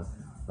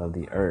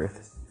the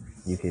earth,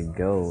 you could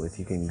go. If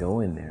you can go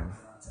in there,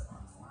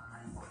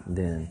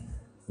 then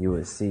you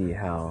would see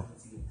how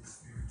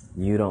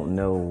you don't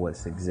know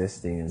what's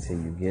existing until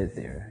you get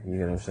there. You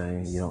get what I'm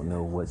saying? You don't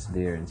know what's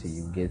there until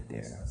you get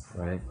there,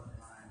 right?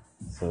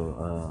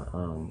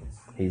 So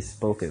he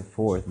spoke it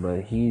forth,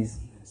 but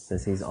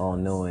since he's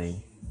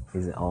all-knowing,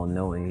 he's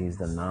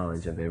the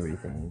knowledge of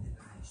everything.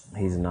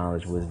 He's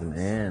knowledge, wisdom,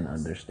 and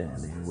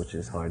understanding, which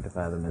is hard to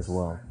fathom as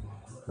well.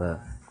 But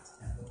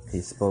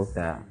he spoke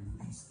that,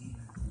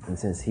 and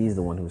since he's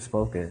the one who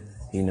spoke it,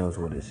 he knows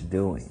what it's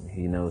doing.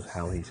 He knows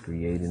how he's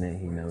creating it.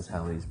 He knows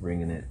how he's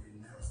bringing it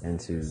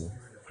into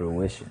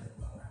fruition.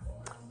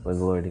 But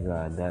glory to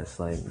God, that's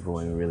like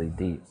going really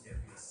deep.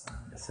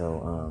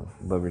 So,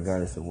 but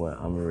regardless of what,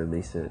 I'm gonna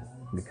release it,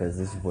 because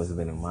this is what's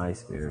been in my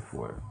spirit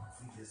for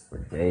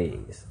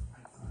days,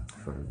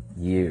 for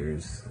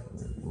years,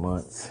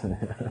 months.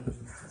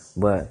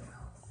 But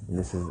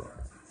this is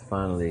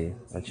finally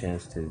a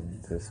chance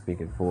to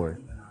speak it forth.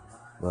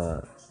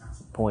 But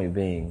point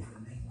being,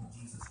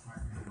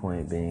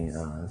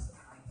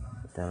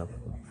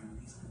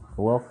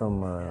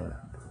 welcome,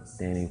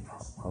 Danny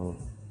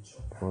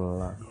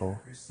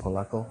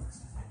Polacco.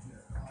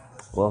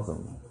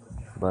 Welcome.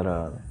 But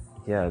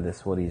yeah,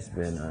 that's what he's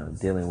been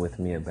dealing with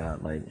me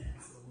about, like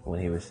when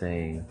he was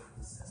saying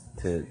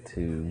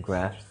to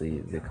grasp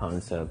the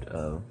concept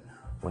of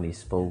when he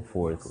spoke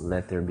forth,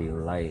 "Let there be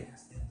light,"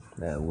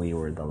 that we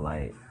were the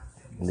light.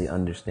 The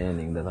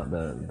understanding that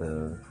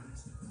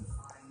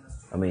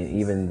I mean,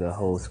 even the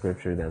whole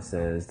scripture that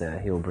says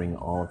that he'll bring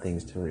all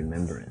things to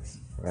remembrance,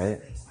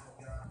 right?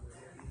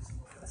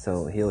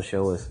 So he'll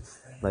show us,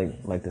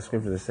 like the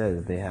scripture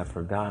says, they have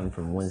forgotten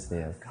from whence they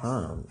have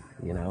come,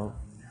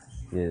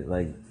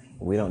 Like,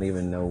 we don't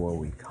even know where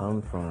we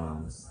come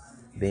from,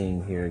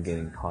 being here,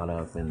 getting caught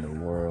up in the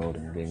world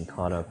and getting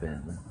caught up in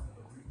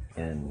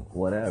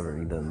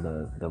whatever,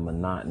 the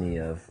monotony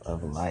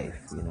of life,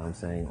 you know what I'm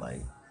saying?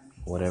 Like,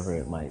 whatever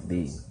it might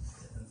be.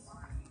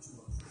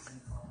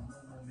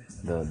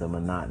 The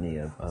monotony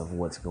of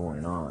what's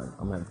going on.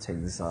 I'm going to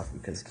take this off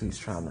because it keeps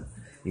trying to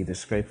either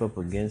scrape up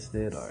against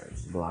it or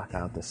block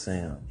out the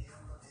sound.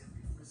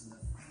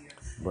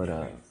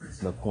 But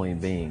the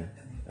point being,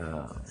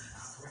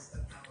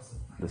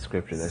 the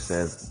scripture that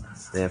says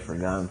they have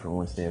forgotten from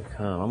whence they have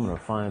come. I'm going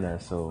to find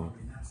that so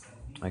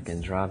I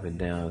can drop it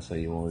down so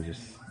you won't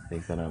just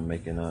think that I'm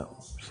making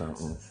up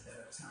something.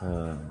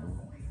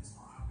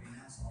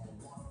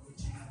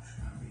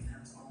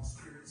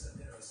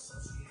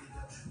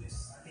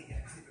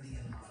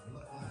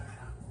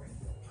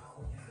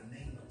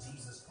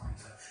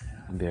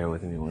 Bear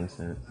with me one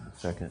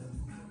second.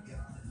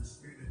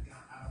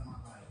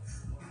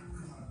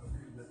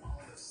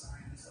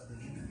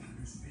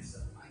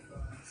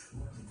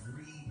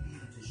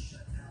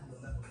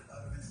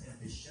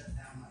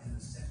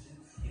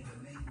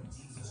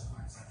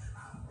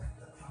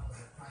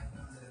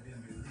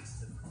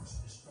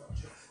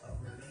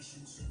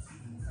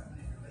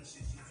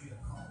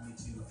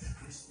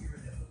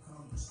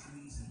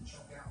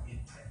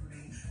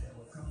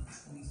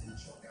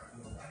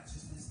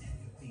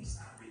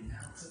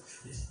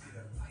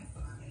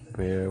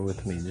 Bear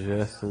with me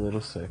just a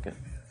little second.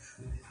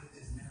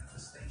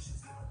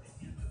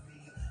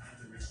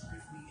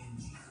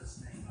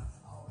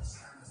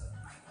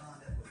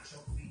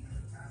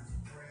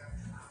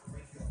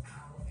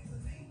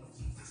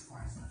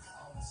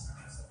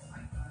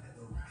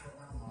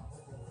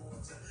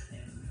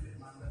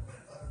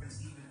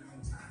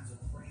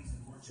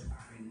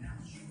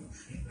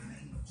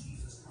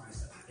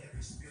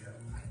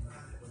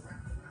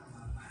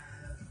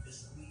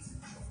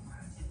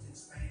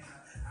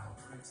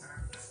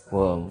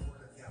 Well,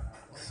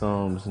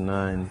 Psalms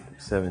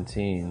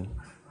 9:17,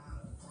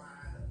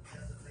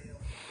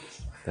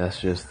 that's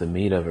just the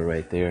meat of it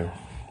right there.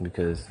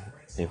 Because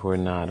if we're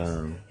not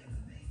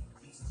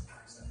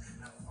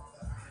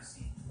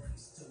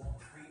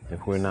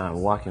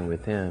walking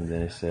with Him,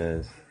 then it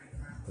says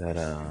that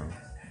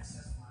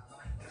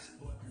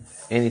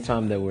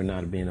anytime that we're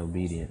not being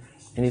obedient,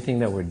 anything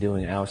that we're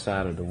doing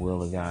outside of the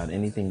will of God,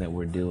 anything that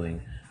we're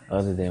doing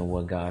other than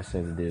what God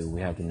said to do,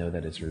 we have to know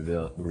that it's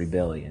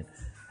rebellion.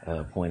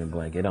 Point and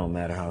blank. It don't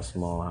matter how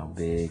small, how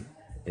big.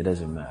 It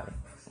doesn't matter.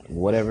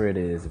 Whatever it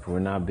is, if we're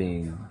not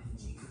being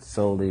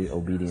solely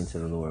obedient to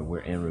the Lord,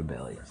 we're in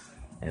rebellion.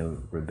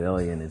 And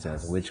rebellion is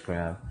as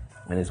witchcraft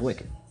and it's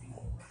wicked.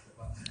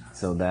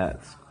 So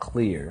that's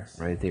clear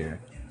right there.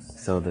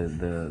 So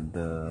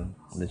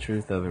the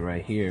truth of it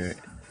right here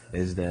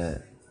is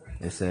that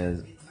it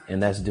says,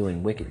 and that's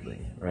doing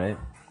wickedly, right?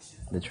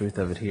 The truth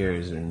of it here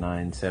is in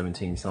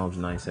 9:17, Psalms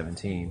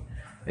 9:17.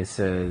 It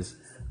says,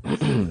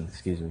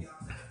 excuse me.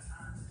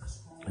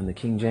 In the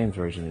King James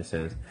Version, it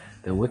says,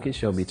 "The wicked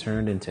shall be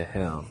turned into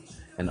hell,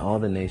 and all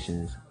the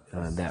nations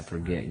that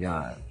forget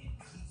God."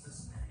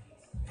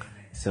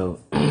 So,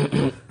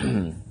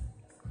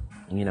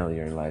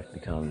 your life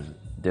becomes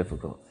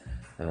difficult.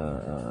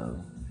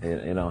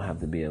 It don't have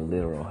to be a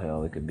literal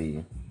hell. It could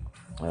be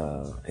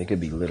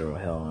literal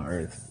hell on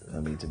earth.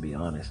 I mean, to be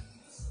honest,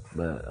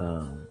 but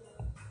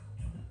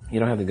you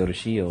don't have to go to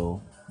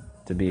Sheol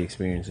to be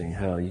experiencing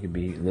hell. You could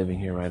be living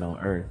here right on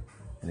earth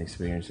and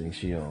experiencing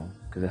Sheol,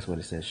 because that's what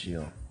it says,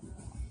 Sheol.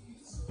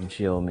 And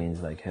Sheol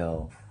means like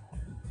hell.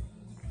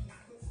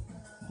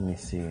 Let me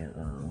see.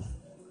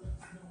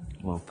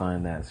 We'll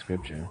find that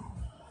scripture.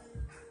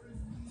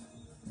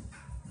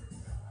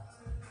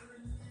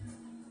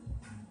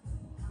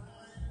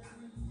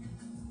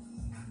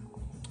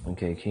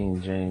 Okay, King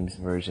James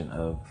Version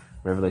of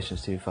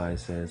Revelations 2:5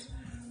 says,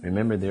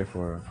 "Remember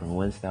therefore from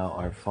whence thou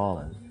art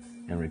fallen,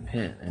 and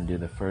repent and do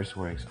the first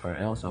works, or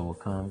else I will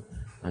come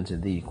unto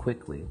thee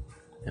quickly,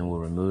 and will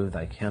remove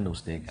thy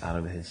candlestick out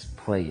of his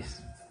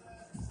place,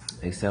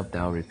 except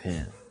thou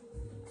repent."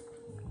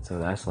 So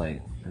that's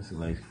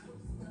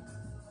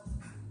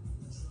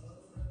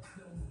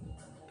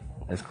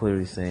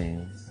clearly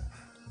saying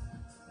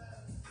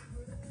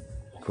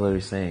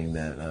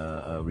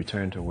that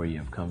return to where you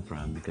have come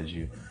from, because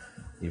you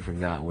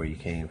forgot where you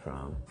came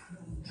from.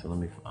 So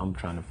I'm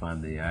trying to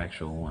find the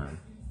actual one.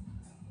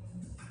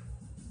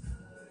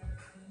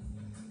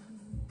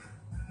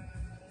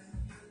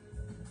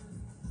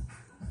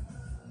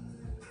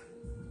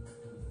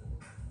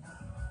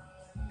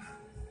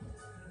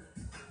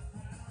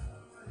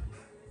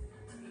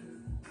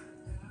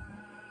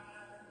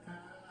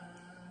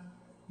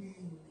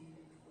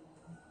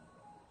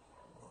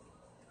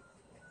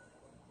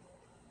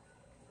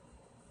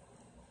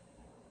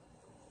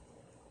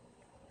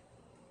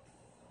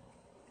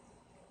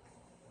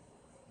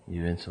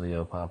 Eventually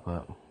it'll pop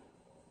up.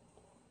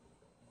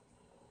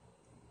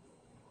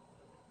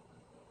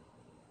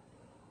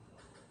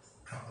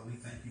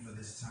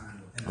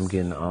 I'm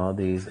getting all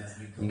these.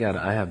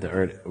 I have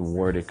the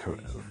worded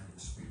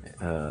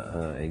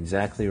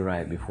exactly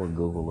right before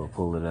Google will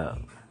pull it up.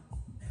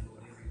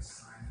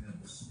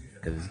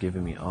 because it's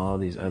giving me all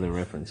these other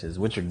references,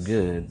 which are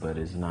good, but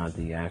it's not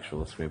the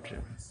actual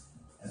scripture.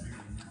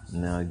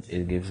 Now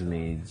it gives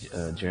me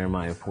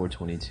Jeremiah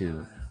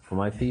 4:22. For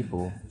my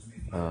people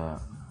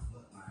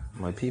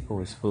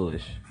is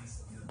foolish.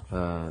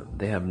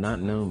 They have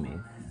not known me.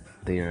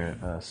 They are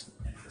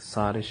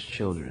sottish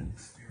children,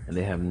 and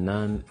they have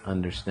none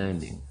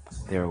understanding.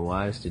 They are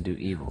wise to do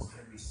evil,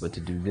 but to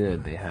do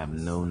good they have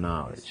no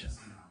knowledge.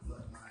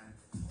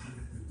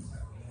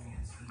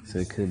 So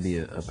it could be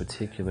a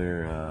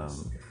particular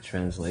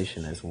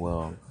translation as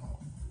well.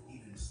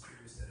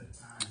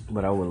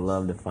 But I would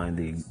love to find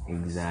the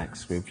exact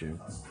scripture.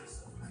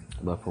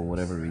 But for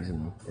whatever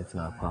reason, it's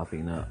not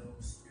popping up.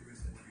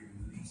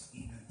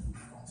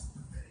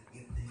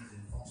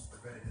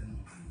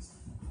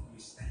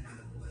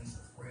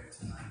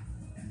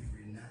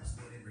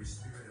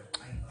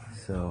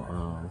 So,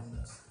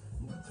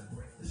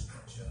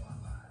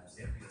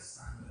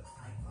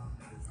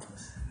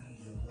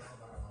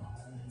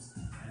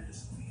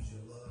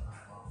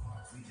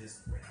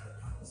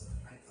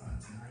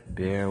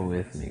 bear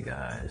with me,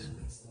 guys.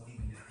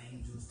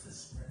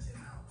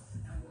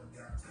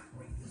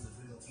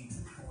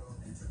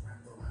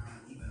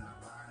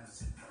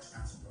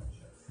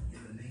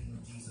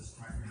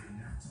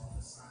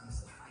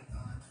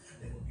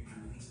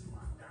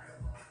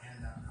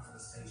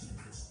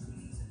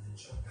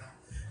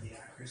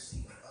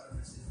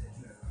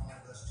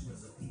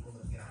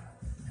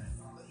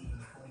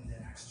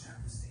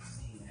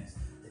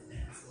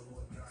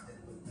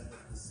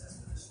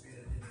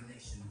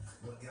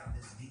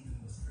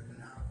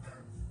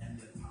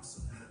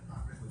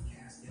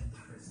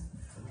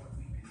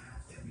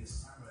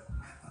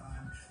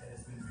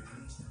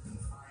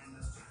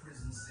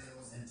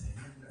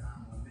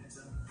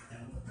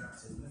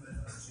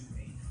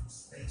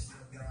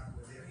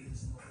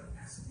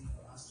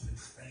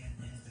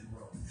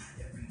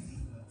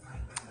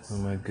 Oh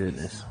my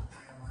goodness.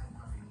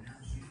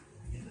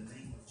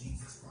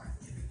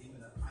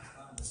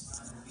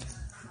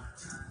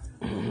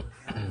 I'm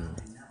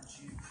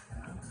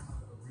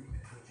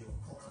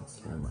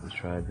going to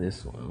try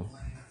this one.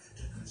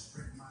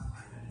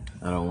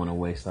 I don't want to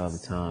waste all the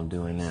time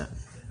doing that.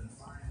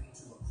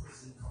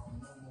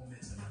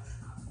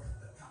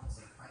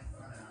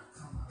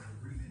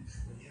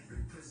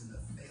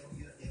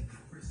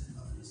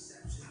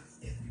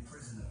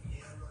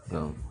 So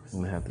I'm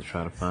going to have to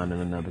try to find it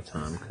another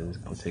time because it's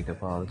going to take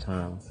up all the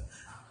time.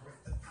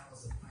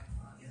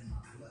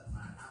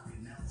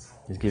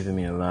 It's giving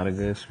me a lot of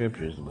good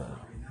scriptures, but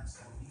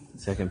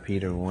 2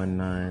 Peter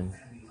 1:9.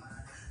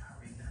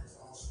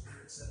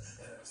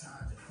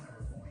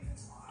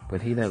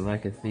 But he that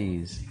liketh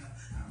these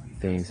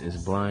things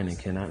is blind and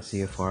cannot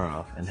see afar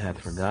off, and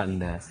hath forgotten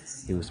that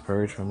he was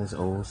purged from his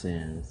old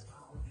sins.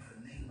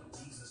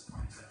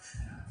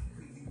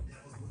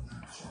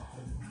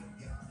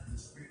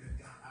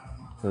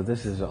 So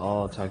this is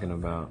all talking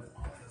about,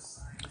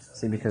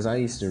 see, because I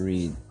used to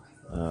read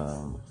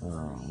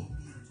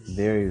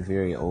very,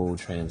 very old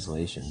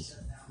translations.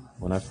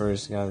 When I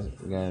first got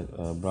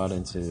brought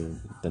into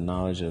the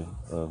knowledge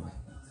of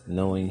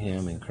knowing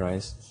Him in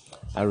Christ,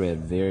 I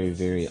read very,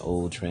 very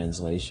old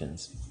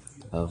translations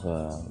of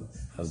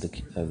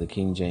the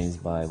King James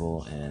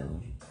Bible,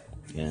 and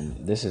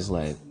this is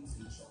like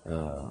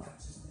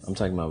I'm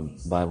talking about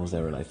Bibles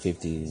that were like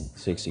 50,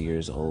 60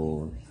 years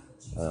old,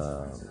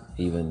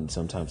 even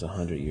sometimes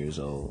 100 years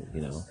old.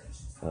 You know,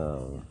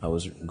 I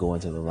was going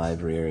to the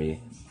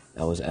library.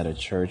 I was at a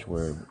church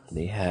where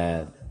they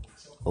had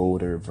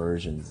older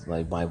versions,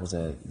 like Bibles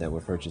that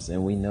were purchased,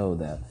 and we know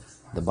that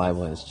the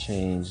Bible has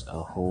changed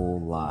a whole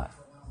lot.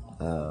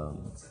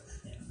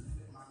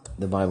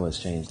 The Bible has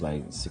changed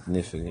like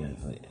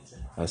significantly,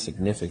 a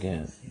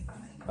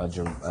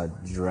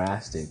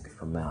drastic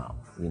amount.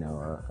 You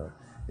know,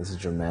 it's a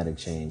dramatic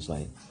change,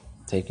 like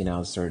taking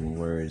out certain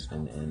words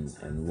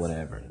and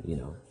whatever. You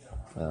know,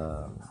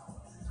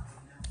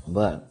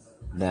 but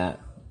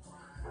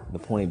the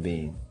point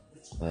being,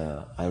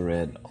 I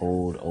read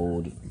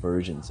old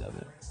versions of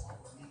it,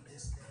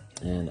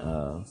 and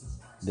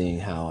being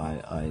how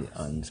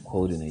I'm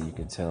quoting it, you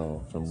can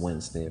tell from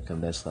whence they have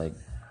come. That's like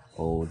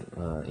old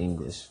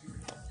English.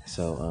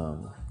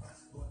 So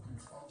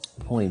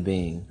point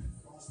being,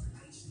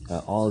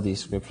 all of these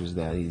scriptures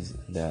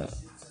that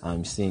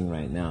I'm seeing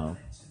right now,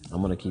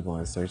 I'm gonna keep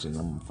on searching.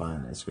 I'm gonna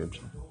find that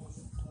scripture,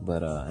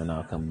 but and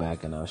I'll come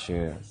back and I'll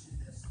share.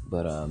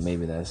 But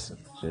maybe that's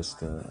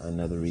just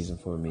another reason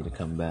for me to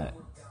come back,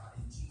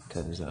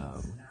 because I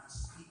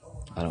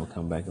don't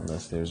come back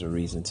unless there's a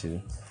reason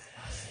to.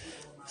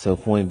 So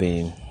point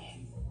being,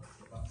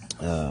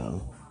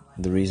 the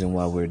reason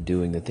why we're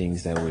doing the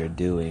things that we're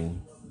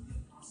doing,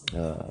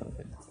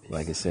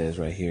 like it says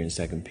right here in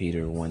 2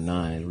 Peter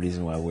 1:9, the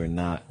reason why we're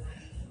not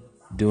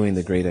doing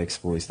the great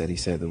exploits that he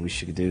said that we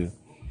should do,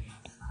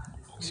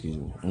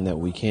 and that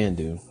we can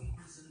do,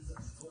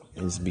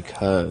 is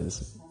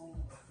because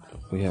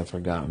we have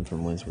forgotten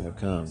from whence we have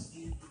come.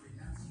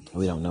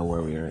 We don't know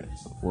where we are,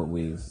 what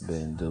we've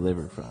been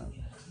delivered from.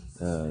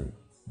 2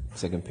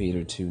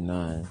 Peter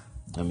 2:9,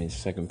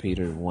 Second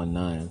Peter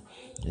 1:9,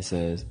 it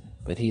says,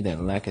 "But he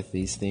that lacketh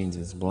these things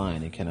is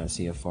blind and cannot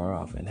see afar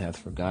off, and hath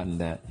forgotten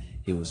that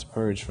he was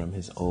purged from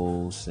his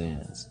old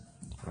sins."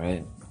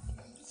 Right?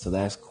 So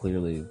that's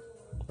clearly,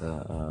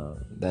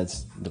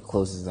 that's the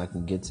closest I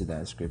can get to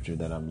that scripture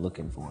that I'm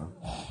looking for.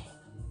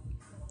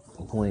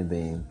 The point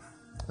being,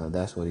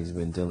 that's what he's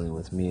been dealing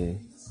with me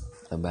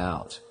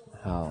about,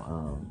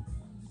 how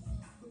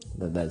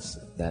that's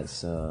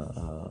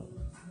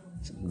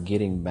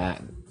getting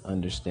back,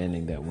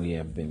 understanding that we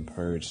have been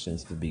purged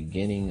since the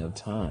beginning of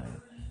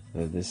time.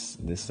 This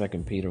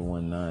Second Peter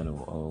 1:9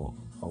 will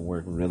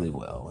work really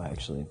well,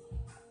 actually.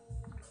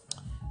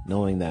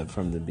 Knowing that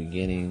from the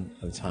beginning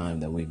of time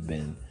that we've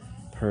been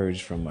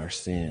purged from our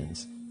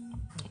sins.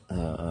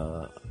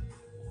 Where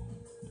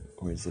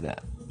is it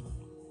at?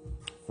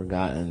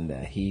 Forgotten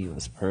that he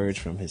was purged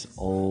from his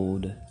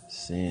old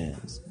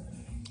sins.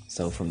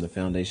 So from the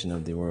foundation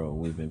of the world,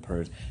 we've been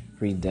purged,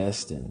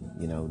 predestined.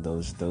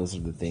 Those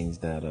are the things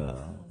that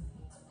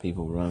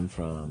people run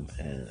from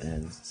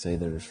and say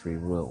there's free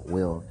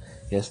will.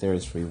 Yes, there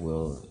is free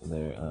will.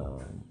 There.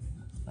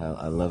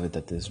 I love it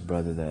that this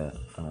brother that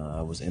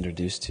I was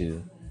introduced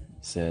to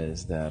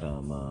says that,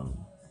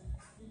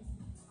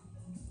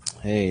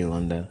 hey,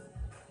 Londa,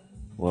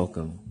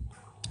 welcome.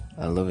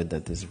 I love it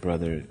that this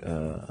brother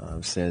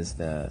says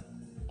that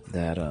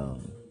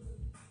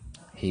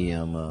he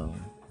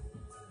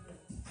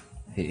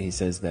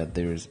says that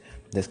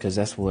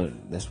that's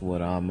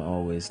what I'm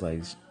always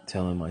like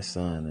telling my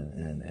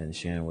son and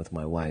sharing with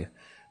my wife.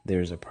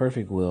 There's a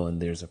perfect will and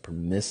there's a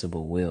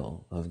permissible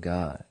will of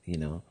God.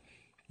 You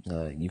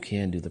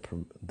can do the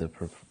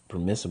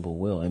permissible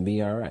will and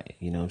be all right.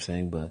 You know what I'm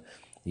saying? But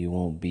you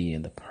won't be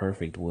in the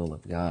perfect will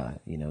of God.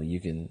 You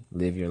can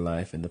live your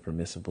life in the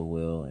permissible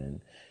will and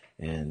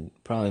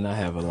probably not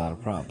have a lot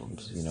of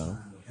problems.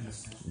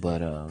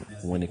 But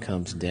when it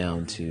comes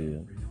down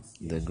to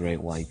the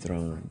great white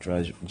throne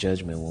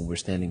judgment, when we're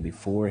standing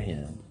before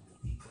him,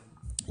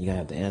 you're going to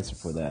have to answer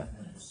for that,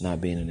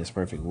 not being in his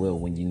perfect will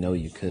when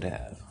you could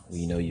have.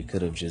 You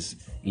could have just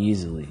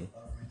easily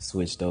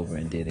switched over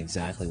and did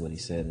exactly what he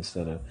said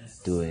instead of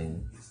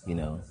doing,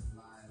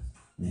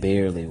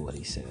 barely what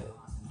he said.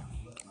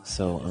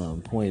 So,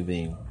 point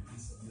being,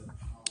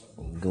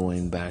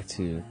 going back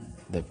to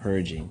the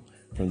purging,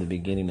 from the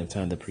beginning of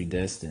time, the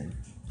predestined,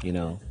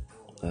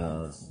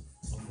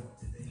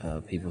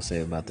 people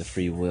say about the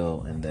free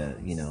will and that,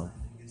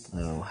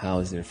 how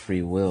is there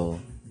free will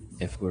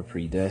if we're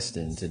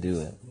predestined to do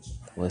it?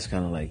 Well, it's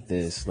kind of like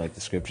this, like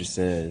the scripture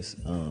says,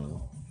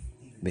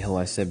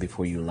 behold, I set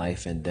before you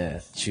life and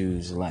death,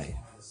 choose life,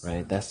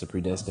 right? That's the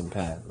predestined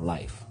path,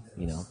 life,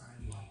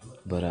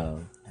 but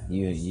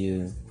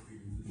you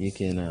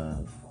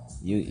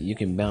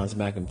can bounce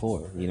back and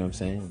forth, you know what I'm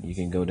saying? You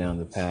can go down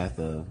the path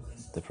of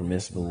the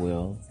permissible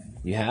will.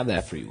 You have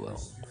that free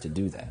will to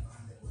do that.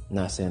 I'm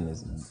not saying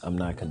this, I'm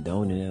not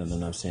condoning it. I'm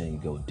not saying you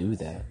go do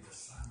that,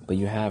 but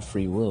you have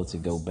free will to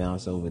go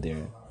bounce over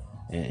there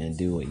and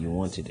do what you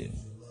want to do.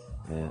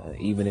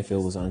 Even if it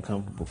was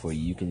uncomfortable for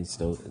you, you can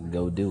still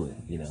go do it.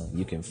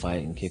 You can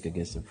fight and kick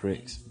against the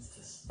pricks.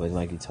 But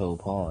like he told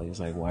Paul, he was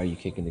like, why are you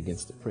kicking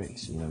against the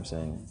pricks? You know what I'm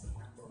saying?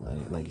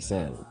 Like he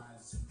said,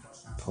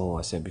 Paul,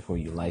 I said before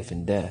you life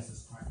and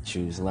death,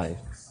 choose life.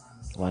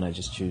 Why not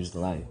just choose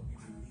life?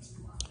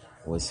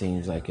 What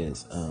seems like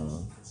it's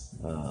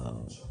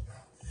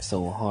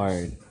so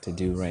hard to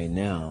do right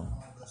now,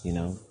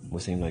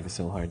 what seems like it's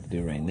so hard to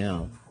do right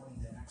now,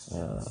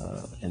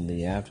 in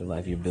the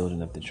afterlife, you're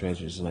building up the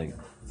treasures, like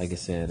I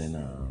said in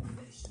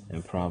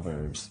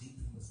Proverbs.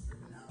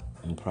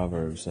 Hang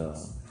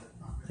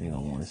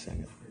on one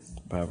second.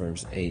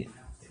 Proverbs 8.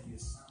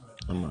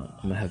 I'm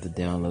gonna have to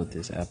download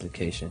this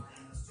application.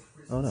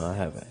 Oh no, I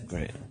haven't.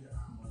 Great.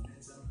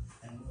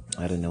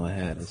 I didn't know I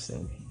had it,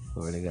 so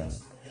glory to God.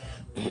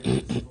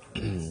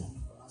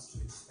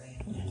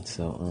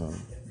 So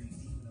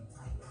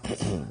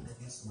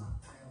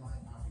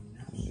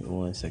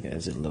one second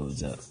as it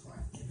loads up.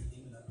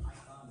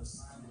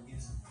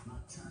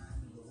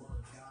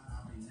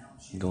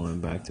 Going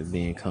back to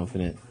being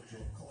confident,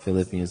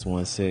 Philippians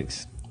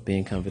 1:6,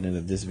 being confident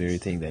of this very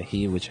thing, that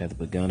he which hath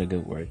begun a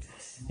good work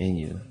in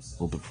you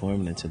will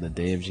perform it until the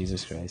day of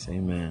Jesus Christ.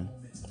 Amen.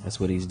 That's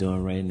what he's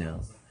doing right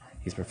now.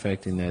 He's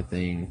perfecting that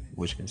thing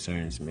which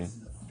concerns me.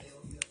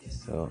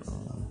 So,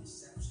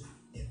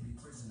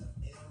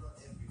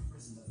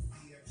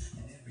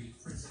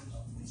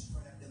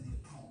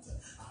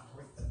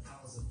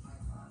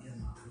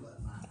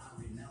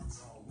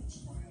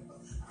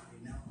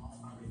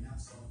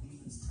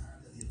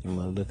 I'm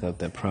going to look up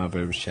that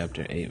Proverbs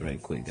chapter 8 right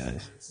quick,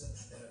 guys.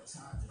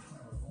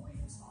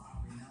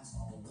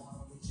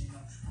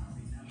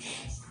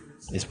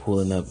 It's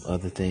pulling up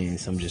other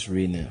things. I'm just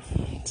reading it,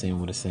 seeing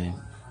what it's saying.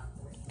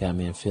 Got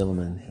me in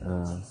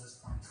Philemon,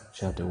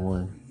 chapter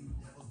 1.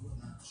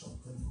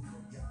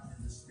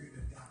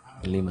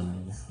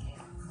 Philemon.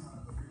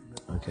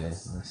 Okay,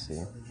 let's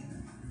see.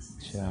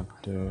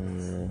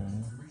 Chapter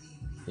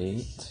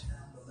 8.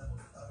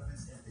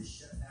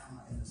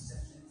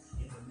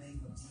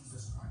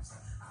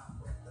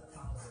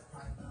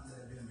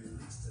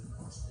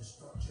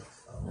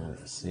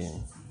 see.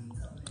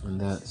 And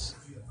that's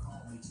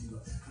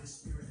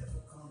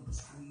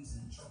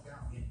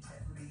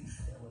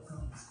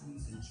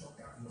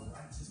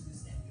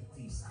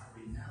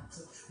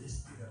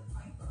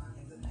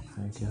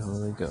thank you,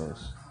 Holy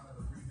Ghost.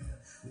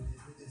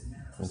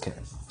 Okay.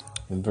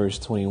 In verse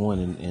 21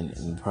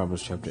 in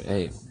Proverbs chapter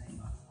 8,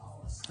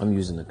 I'm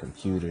using a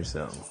computer,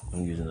 so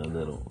I'm using a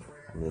little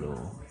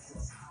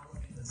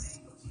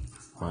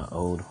my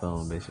old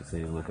phone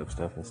basically to look up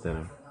stuff instead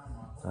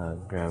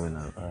of grabbing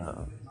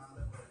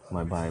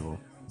my Bible.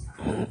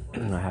 I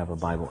have a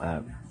Bible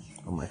app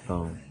on my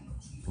phone,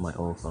 on my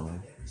old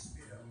phone,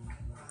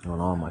 on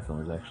all my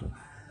phones actually.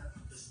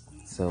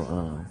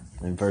 So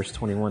in verse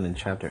 21 in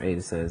chapter 8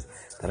 it says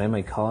that I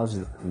may cause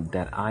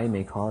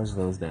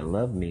those that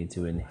love me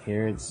to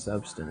inherit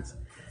substance,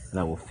 and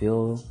I will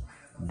fill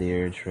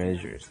their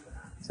treasures.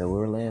 So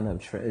we're laying up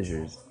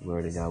treasures,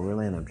 glory to God. We're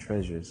laying up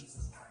treasures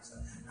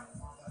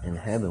in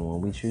heaven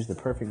when we choose the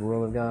perfect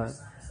will of God.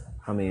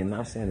 I mean, I'm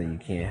not saying that you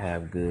can't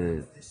have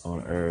good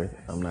on earth.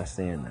 I'm not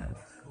saying that.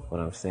 What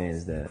I'm saying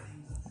is that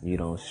you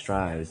don't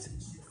strive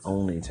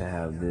only to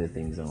have good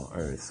things on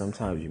earth.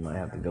 Sometimes you might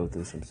have to go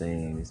through some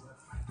things.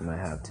 You might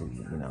have to,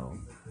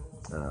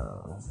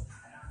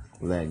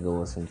 let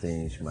go of some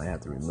things. You might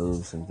have to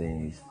remove some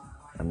things.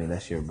 I mean,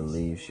 that's your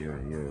beliefs, your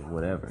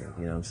whatever.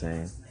 You know what I'm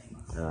saying?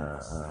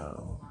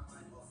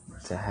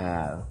 To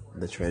have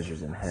the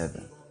treasures in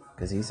heaven,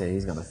 because he said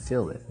he's going to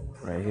fill it.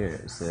 Right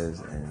here it says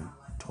in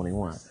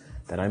 21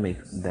 that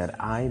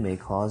I may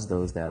cause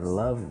those that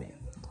love me,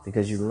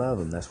 because you love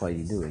them. That's why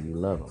you do it. You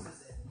love them.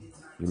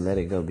 You let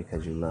it go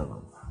because you love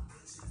them.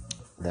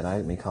 That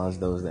I may cause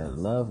those that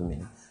love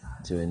me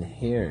to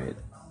inherit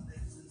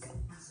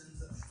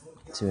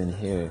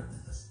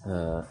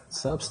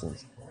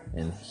substance.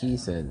 And he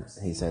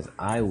says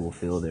I will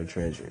fill their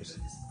treasures.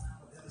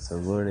 So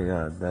glory to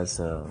God. That's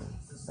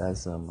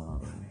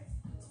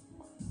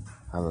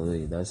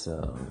hallelujah. That's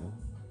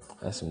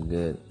some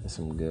good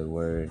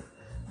word.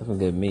 That's some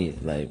good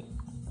meat. Like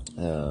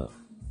the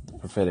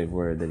prophetic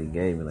word that he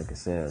gave me. Like I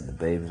said, the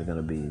babies are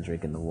gonna be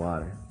drinking the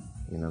water.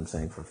 You know what I'm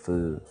saying, for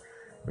food,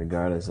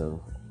 regardless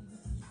of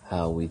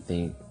how we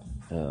think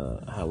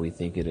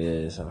it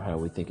is or how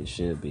we think it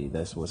should be.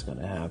 That's what's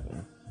gonna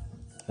happen.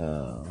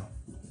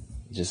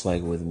 Just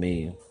like with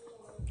me,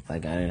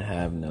 like I didn't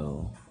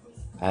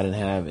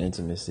have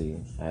intimacy.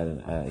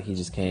 He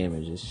just came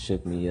and just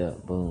shook me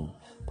up. Boom.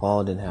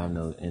 Paul didn't have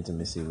no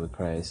intimacy with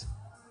Christ.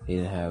 He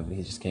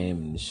just came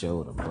and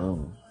showed him.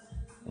 Boom.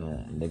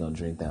 And they're going to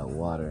drink that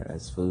water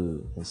as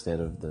food instead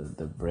of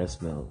the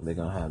breast milk. They're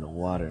going to have the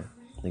water.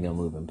 They're going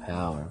to move in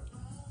power.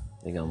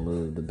 They're going to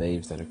move. The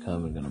babes that are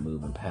coming are going to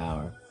move in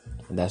power.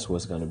 And that's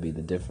what's going to be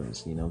the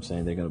difference. You know what I'm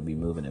saying? They're going to be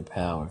moving in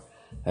power.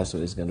 That's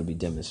what it's going to be,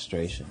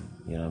 demonstration.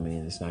 You know what I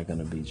mean? It's not going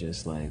to be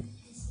just like,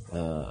 it's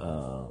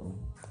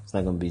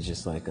not going to be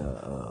just like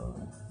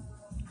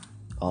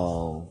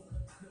all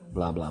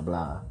blah, blah,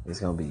 blah. It's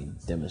going to be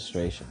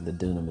demonstration. The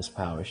dunamis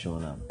power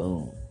showing up.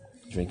 Boom.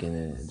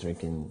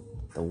 Drinking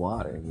the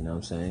water, you know what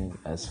I'm saying,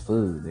 as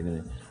food. They're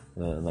going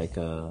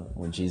to,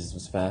 when Jesus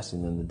was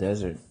fasting in the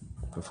desert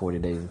for 40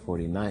 days and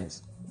 40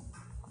 nights,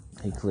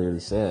 he clearly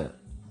said,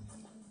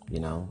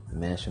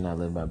 man should not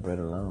live by bread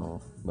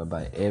alone, but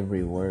by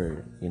every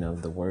word,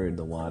 the word,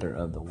 the water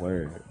of the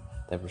word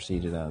that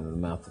proceeded out of the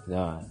mouth of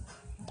God.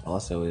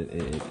 Also,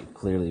 it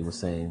clearly was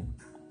saying,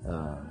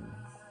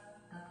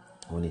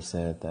 when he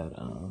said that,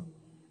 I'm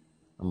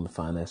going to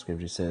find that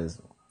scripture. It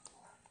says,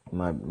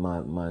 my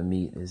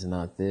meat is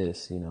not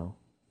this,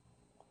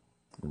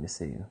 Let me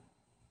see.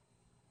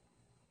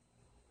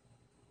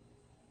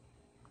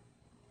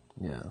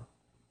 Yeah.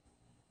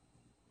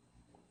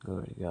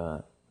 Glory to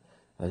God.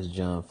 That's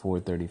John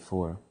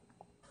 4:34.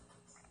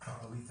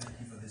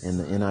 In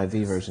the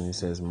NIV version, it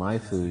says, my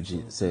food,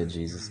 said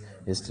Jesus,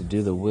 is to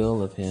do the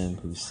will of him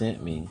who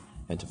sent me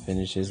and to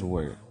finish his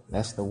work.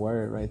 That's the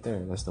word right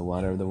there. That's the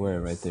water of the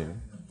word right there.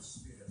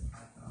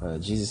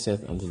 Jesus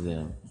said unto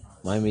them,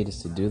 my meat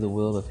is to do the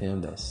will of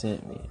him that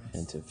sent me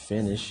and to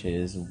finish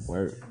his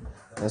work.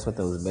 That's what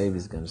those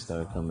babies are going to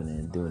start coming in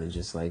and doing it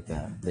just like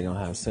that. They're going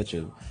to have such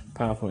a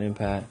powerful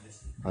impact.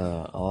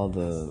 All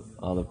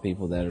the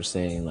people that are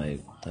saying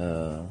like,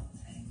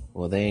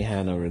 well, they ain't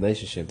had no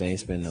relationship. They ain't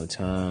spent no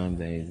time.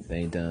 They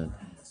ain't done.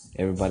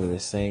 Everybody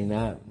that's saying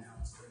that,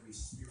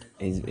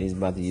 he's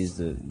about to use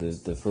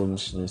the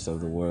foolishness of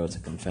the world to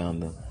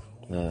confound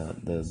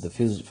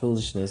the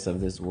foolishness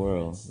of this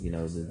world.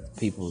 The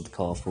people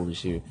call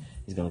foolish here.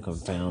 He's going to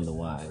confound the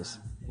wise.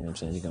 You know what I'm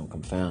saying? He's going to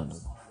confound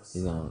them.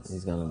 He's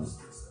going to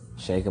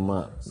shake them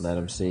up. Let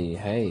them see,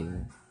 hey,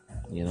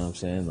 you know what I'm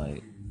saying?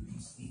 Like,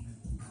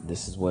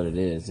 this is what it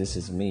is. This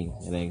is me.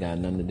 It ain't got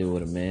nothing to do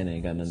with a man. It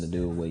ain't got nothing to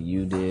do with what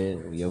you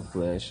did, with your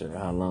flesh, or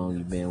how long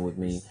you've been with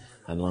me,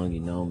 how long you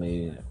know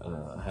me,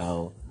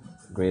 how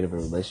great of a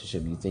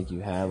relationship you think you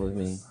have with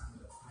me.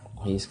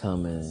 He's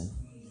coming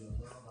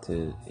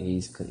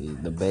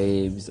the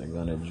babes are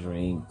gonna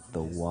drink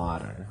the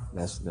water.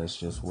 That's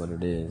just what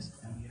it is.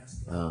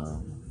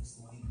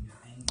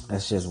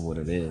 That's just what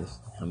it is.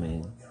 I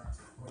mean,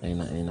 Ain't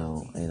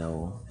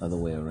no other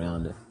way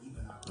around it.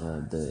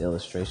 The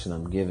illustration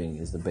I'm giving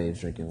is the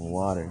babes drinking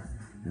water.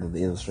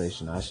 The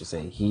illustration I should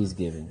say he's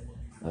giving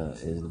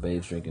is the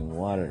babes drinking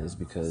water is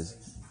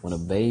because when a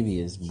baby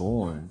is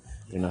born,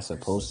 they're not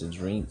supposed to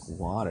drink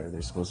water.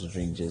 They're supposed to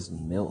drink just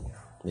milk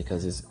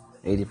because it's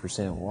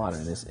 80% water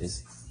and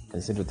it's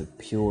considered the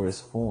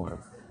purest form.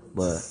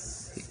 But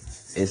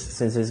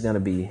since it's going to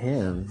be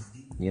him,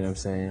 you know what I'm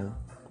saying?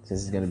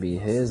 Since it's going to be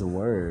his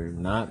word,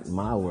 not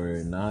my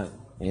word, not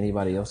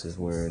anybody else's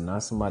word,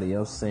 not somebody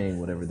else saying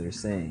whatever they're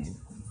saying.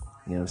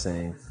 You know what I'm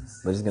saying?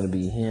 But it's going to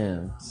be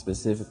him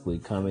specifically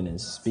coming and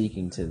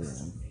speaking to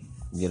them.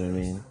 You know what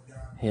I mean?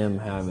 Him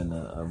having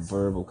a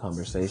verbal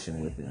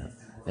conversation with them,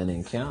 an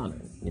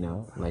encounter, you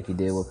know, like he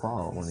did with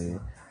Paul.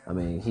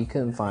 He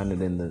couldn't find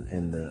it in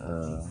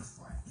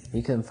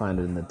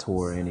the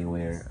Torah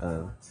anywhere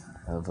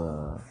of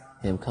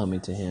him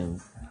coming to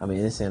him. I mean,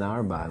 it's in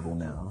our Bible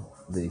now,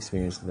 the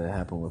experience that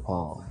happened with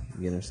Paul.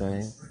 You know what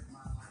I'm saying?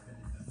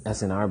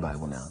 That's in our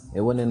Bible now.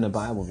 It wasn't in the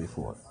Bible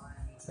before.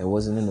 It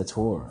wasn't in the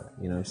Torah,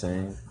 you know what I'm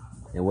saying?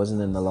 It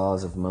wasn't in the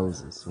laws of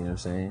Moses, you know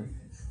what I'm saying?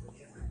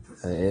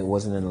 It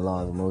wasn't in the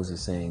laws of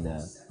Moses saying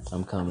that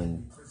I'm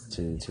coming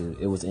to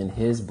it was in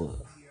his book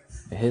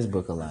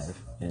of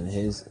life, in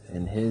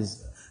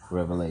his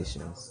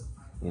revelations,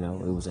 you know,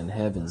 it was in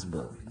heaven's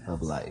book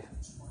of life.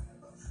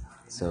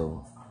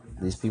 So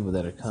these people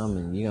that are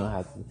coming,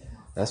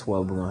 that's why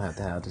we're going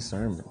to have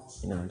discernment,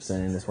 you know what I'm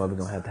saying? That's why we're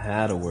going to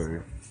have the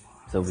word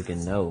so we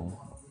can know.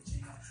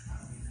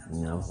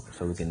 You know,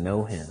 so we can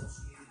know him.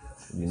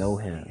 You know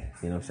him.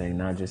 You know what I'm saying?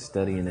 Not just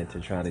studying it to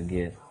try to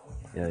get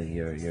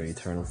your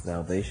eternal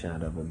salvation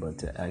out of it, but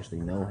to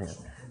actually know him.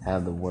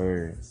 Have the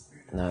word,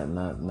 not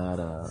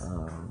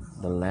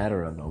the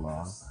ladder of the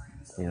law.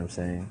 You know what I'm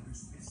saying?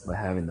 But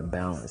having the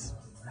balance,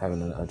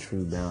 having a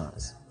true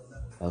balance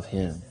of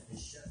him.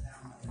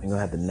 You're going to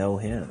have to know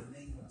him.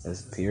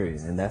 That's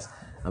period. And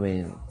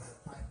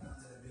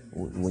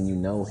when you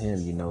know him,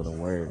 you know the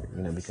word,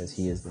 you know, because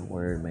he is the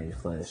word made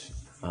flesh.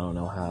 I don't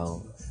know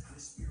how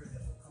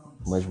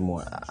much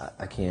more,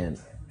 I can't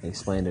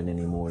explain it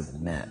any more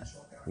than that,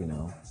 you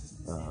know.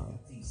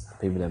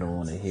 People that don't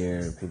want to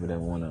hear, people that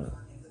want to,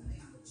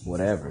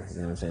 whatever, you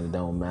know what I'm saying, it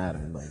don't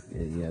matter. Like,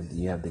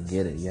 you have to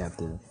get it, you have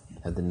to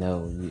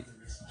know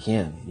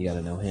him, you got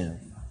to know him.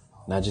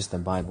 Not just the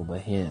Bible,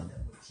 but him.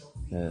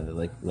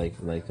 Like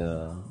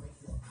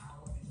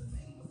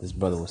this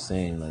brother was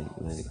saying, like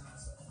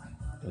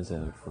it was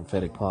a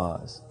prophetic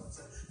pause.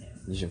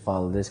 You should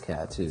follow this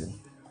cat too.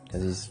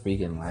 Because he's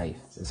speaking life.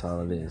 That's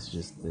all it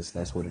is.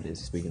 That's what it is.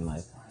 He's speaking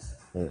life.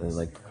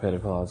 Like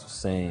prophetic pause was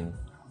saying,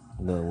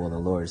 the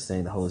Lord is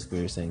saying, the Holy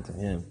Spirit is saying to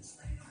him,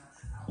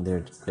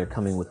 they're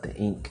coming with the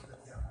ink.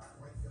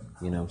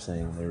 You know what I'm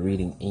saying? They're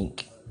reading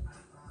ink.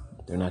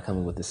 They're not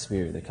coming with the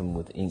Spirit. They're coming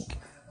with ink.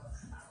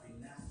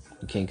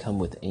 You can't come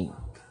with ink.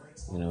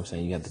 You know what I'm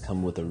saying? You have to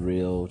come with a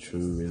real,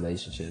 true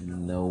relationship,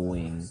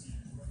 knowing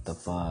the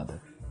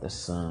Father, the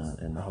Son,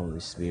 and the Holy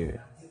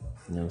Spirit.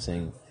 You know what I'm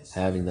saying?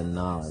 Having the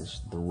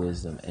knowledge, the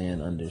wisdom,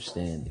 and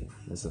understanding.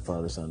 That's the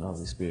Father, Son, and the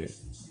Holy Spirit.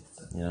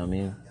 You know what I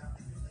mean?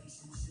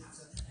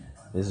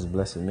 This is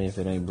blessing me. If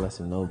it ain't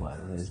blessing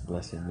nobody, it's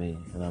blessing me.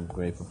 And I'm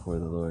grateful for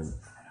the Lord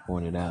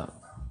pouring it out.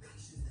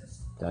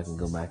 So I can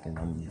go back and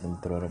I'm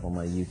throw it up on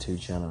my YouTube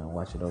channel and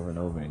watch it over and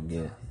over and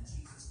get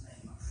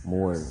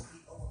more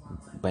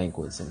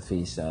banquets and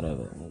feasts out of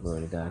it.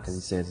 Glory to God. Because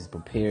he says he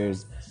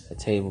prepares a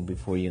table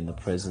before you in the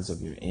presence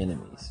of your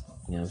enemies.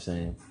 You know what I'm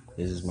saying?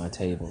 This is my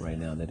table right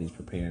now that he's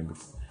preparing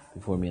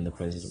before me in the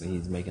presence of.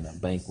 He's making a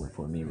banquet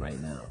for me right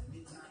now.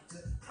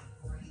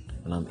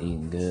 And I'm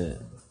eating good.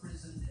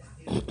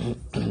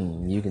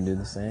 You can do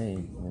the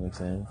same. You know what I'm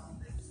saying?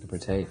 To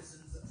partake.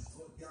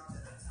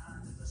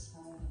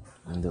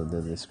 And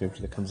the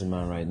scripture that comes to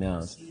mind right now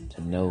is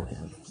to know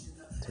him.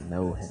 To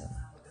know him.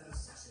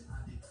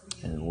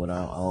 And what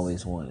I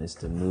always want is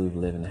to move,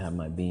 live, and have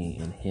my being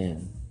in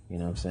him. You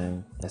know what I'm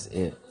saying? That's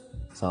it.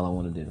 That's all I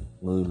want to do.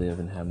 Move, live,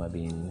 and have my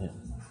being in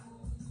him.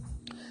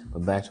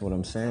 But back to what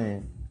I'm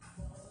saying,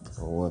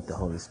 or what the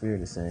Holy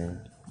Spirit is saying,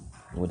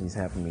 what he's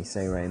having me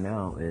say right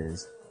now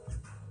is,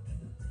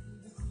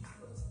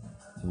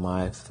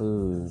 my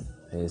food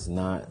is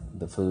not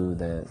the food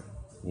that,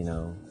 you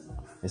know,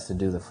 is to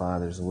do the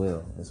Father's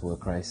will. That's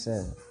what Christ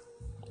said.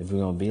 If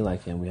we're going to be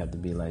like him, we have to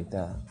be like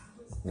that.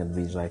 We have to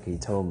be like he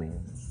told me.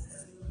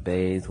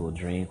 Babes will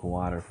drink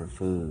water for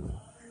food.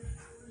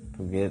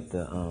 Forget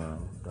the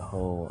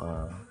whole,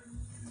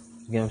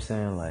 you know what I'm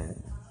saying? Like,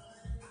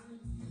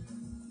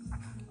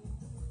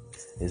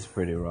 it's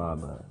pretty raw,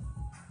 but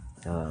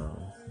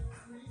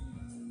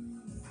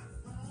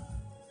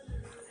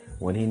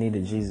when he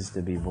needed Jesus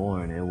to be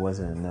born, it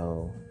wasn't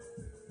no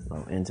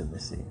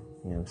intimacy.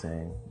 You know what I'm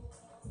saying?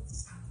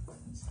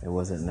 It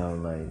wasn't no,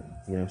 like,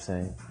 you know what I'm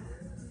saying?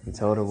 He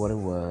told her what it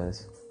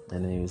was,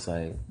 and then he was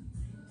like,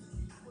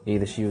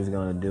 either she was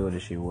going to do it or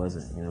she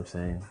wasn't. You know what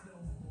I'm saying?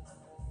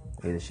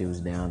 Either she was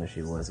down or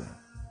she wasn't.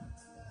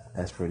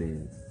 That's pretty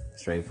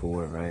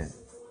straightforward, right?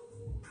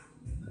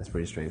 That's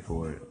pretty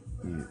straightforward.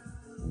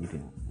 you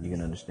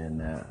can understand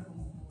that.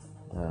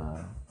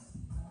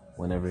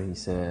 Whenever he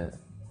said,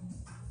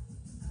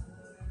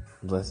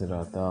 "Blessed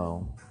art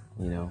thou,"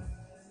 you're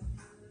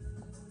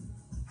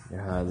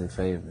highly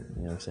favored.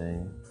 You know what I'm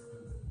saying?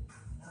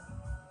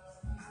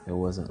 It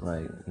wasn't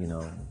like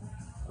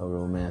a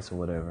romance or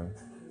whatever.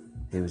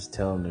 He was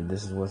telling her,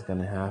 "This is what's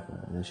gonna happen,"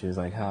 and she was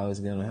like, "How is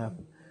it gonna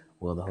happen?"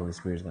 Well, the Holy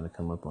Spirit's gonna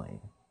come up on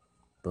you.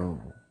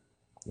 Boom.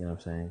 You know what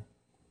I'm saying?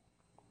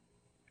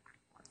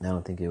 I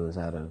don't think it was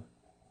out of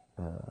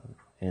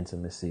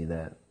intimacy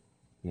that,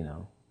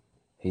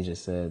 he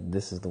just said,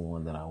 "This is the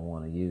one that I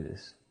want to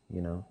use,"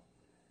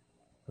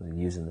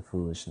 using the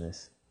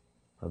foolishness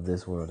of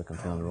this world to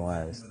confound the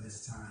wise.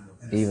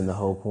 Even the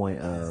whole point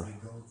of,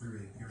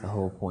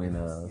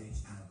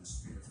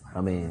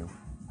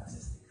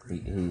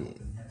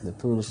 the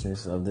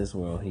foolishness of this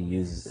world, he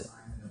uses it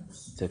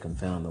to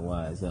confound the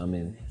wise. The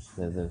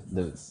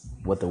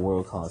what the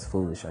world calls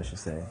foolish, I should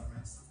say.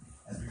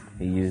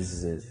 He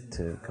uses it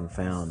to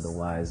confound the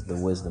wise, the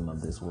wisdom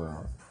of this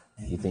world.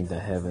 You think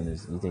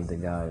that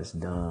God is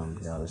dumb,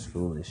 God is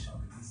foolish,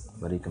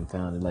 but he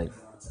confounded, like,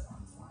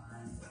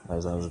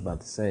 as I was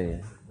about to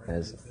say,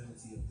 as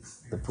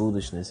the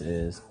foolishness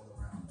is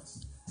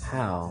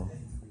how,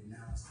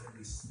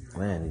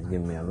 man, he's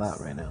giving me a lot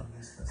right now.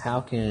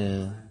 How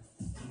can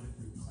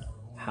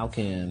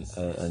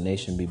a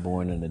nation be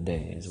born in a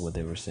day is what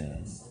they were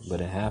saying.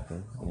 But it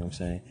happened, you know what I'm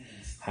saying?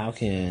 How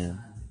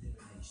can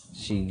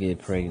she get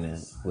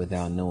pregnant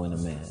without knowing a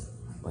man?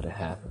 But it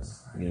happened,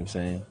 you know what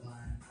I'm saying?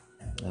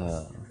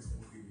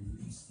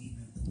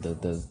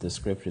 The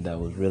scripture that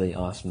was really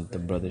awesome that the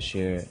brother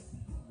shared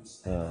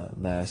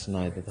last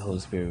night, that the Holy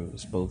Spirit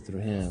spoke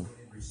through him,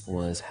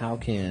 was how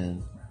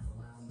can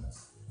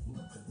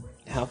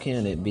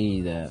it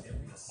be that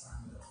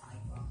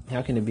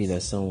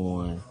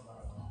someone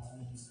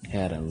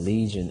had a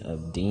legion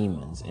of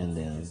demons in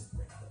them,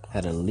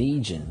 had a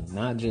legion,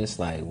 not just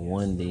like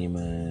one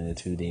demon or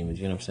two demons,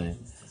 you know what I'm saying?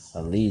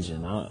 A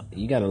legion.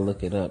 You got to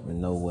look it up and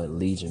know what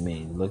legion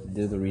means.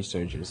 Do the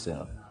research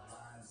yourself.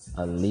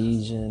 A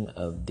legion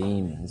of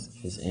demons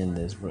is in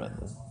this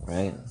brother,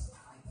 right?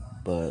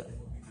 But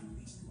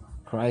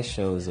Christ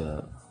shows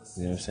up,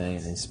 you know what I'm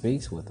saying, and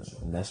speaks with him.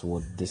 And that's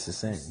what this is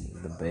saying.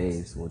 The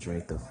babes will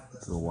drink the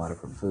water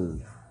for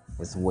food.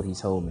 It's what he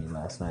told me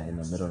last night in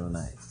the middle of the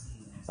night,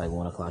 like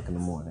 1 o'clock in the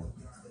morning.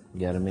 You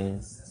get what I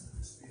mean?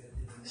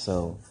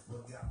 So,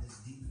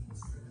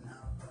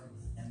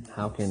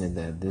 how can it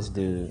that this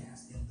dude,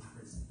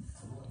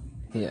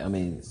 it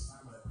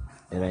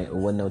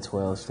wasn't no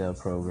 12-step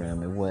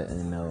program. It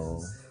wasn't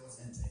no,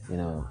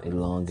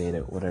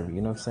 elongated, whatever,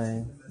 you know what I'm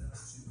saying?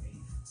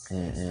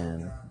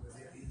 And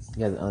you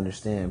got to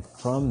understand,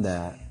 from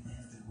that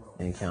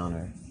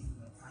encounter,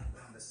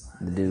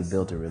 the dude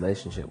built a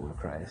relationship with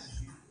Christ.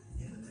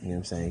 You know what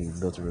I'm saying? He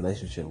built a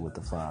relationship with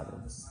the Father,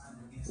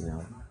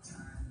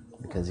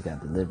 because he got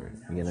delivered.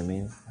 You get what I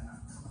mean?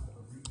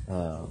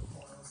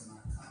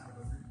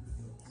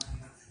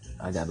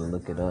 I got to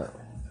look it up,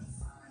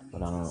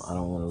 but I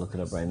don't want to look it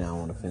up right now. I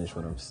want to finish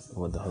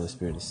what the Holy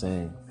Spirit is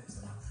saying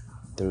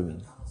through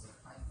me.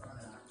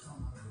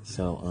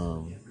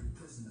 So,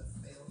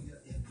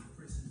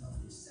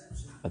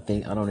 I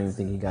don't even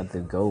think he got to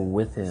go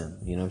with him.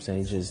 You know what I'm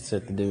saying? He just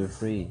set the dude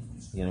free.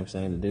 You know what I'm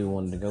saying? The dude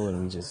wanted to go with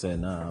him. He just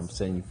said, "Nah, I'm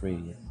setting you free."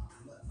 You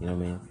know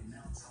what I mean?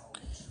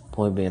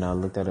 Point being, I'll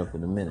look that up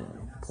in a minute.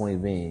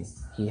 Point being,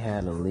 he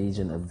had a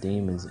legion of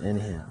demons in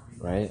him,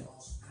 right?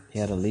 He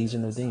had a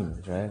legion of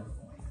demons, right?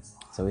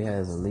 So he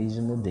has a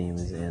legion of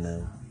demons in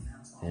him,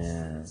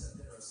 and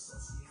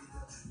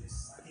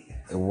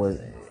it was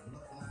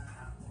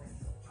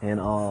in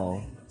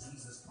all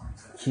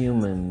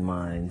human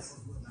minds,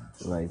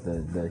 like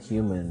the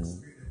human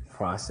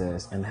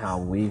process and how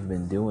we've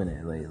been doing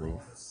it lately,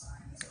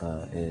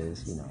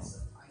 is,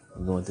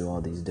 going through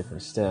all these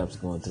different steps,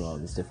 going through all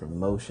these different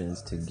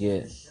motions to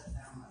get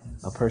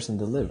a person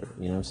delivered.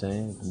 You know what I'm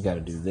saying? You got to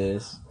do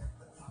this.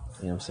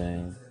 You know what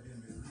I'm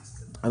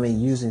saying?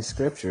 Using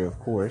scripture, of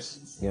course.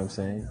 You know what I'm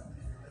saying?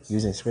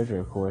 Using scripture,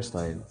 of course,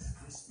 like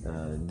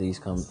these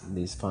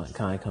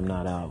kind come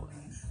not out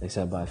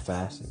except by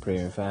fasting,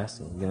 prayer and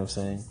fasting. You know what I'm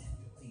saying?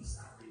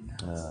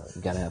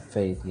 You gotta have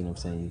faith. You know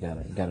what I'm saying? You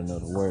gotta know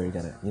the word.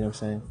 You know what I'm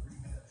saying?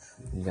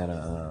 You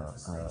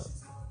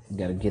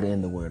gotta get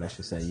in the word, I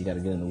should say. You gotta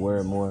get in the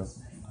word more.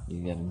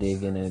 You gotta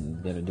dig in it. You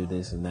gotta do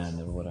this and that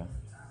and whatever.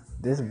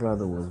 This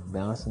brother was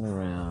bouncing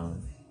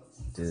around,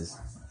 just,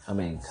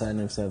 cutting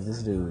himself.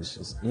 This dude was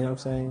just, you know what I'm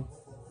saying?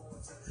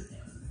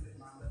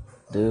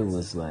 Dude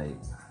was like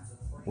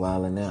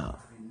wilding out,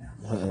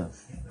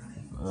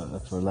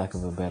 for lack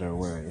of a better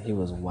word. He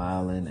was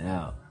wilding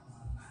out.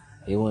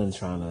 He wasn't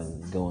trying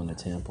to go in the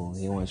temple.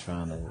 He wasn't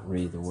trying to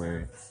read the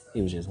word.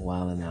 He was just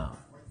wilding out.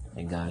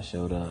 And God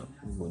showed up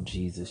when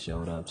Jesus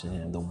showed up to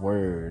him. The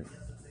word,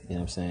 you know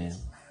what I'm saying,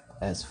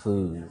 as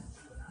food.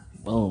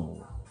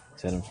 Boom.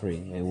 Set him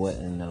free. It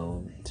wasn't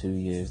no 2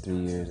 years, 3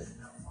 years.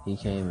 He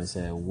came and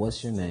said,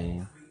 "What's your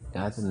name?"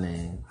 Got the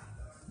name.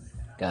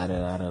 Got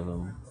it out of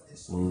him.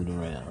 Moved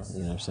around.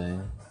 You know what I'm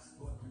saying?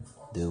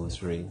 Dude was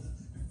free.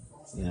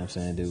 You know what I'm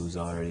saying? Dude was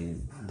already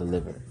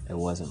delivered. It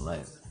wasn't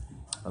like,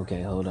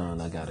 okay, hold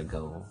on, I gotta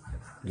go.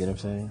 You know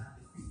what I'm saying?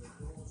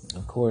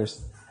 Of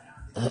course,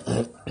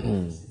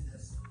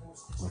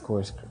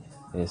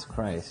 it's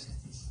Christ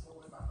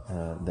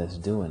that's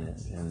doing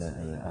it, and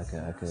I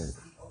could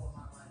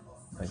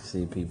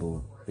see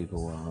people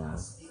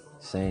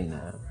saying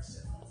that,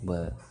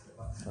 but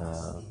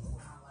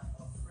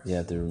you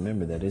have to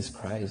remember that it's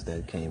Christ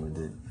that came and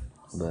did.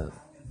 But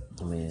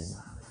I mean,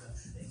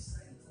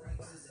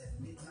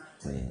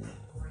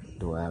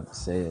 do I have to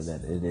say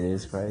that it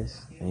is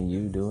Christ and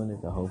you doing it,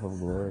 the hope of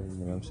glory?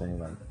 You know what I'm saying?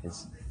 Like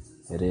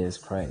it is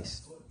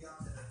Christ.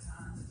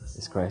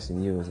 It's Christ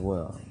in you as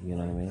well. You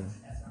know what I mean?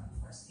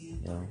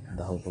 You know,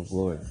 the hope of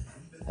glory.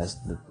 That's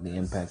the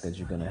impact that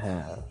you're gonna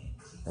have.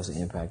 That's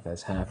the impact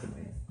that's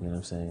happening. You know what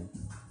I'm saying?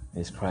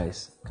 It's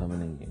Christ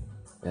coming in you.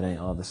 It ain't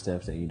all the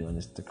steps that you're doing.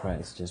 It's the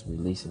Christ just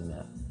releasing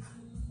that,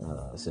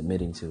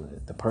 submitting to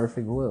it. The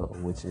perfect will,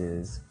 which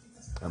is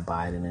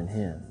abiding in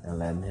Him and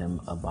letting Him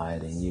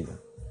abide in you.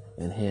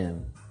 In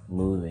Him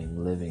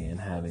moving, living, and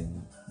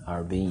having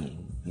our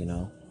being, you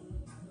know?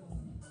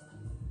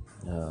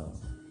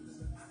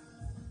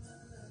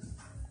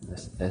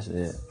 That's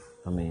it.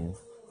 I mean,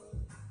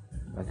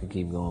 I could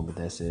keep going, but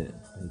that's it.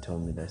 He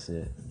told me that's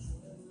it.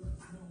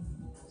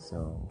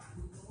 So,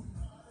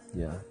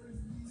 yeah.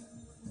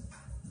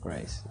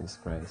 Christ. It's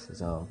Christ.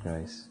 It's all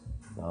Christ.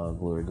 All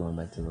glory going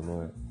back to the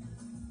Lord.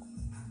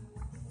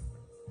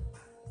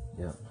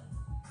 Yeah.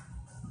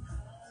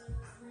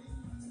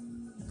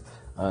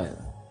 Alright.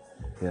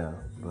 Yeah.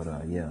 But,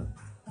 yeah.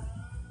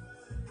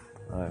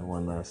 Alright,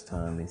 one last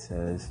time he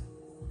says,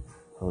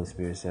 Holy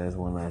Spirit says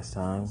one last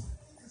time,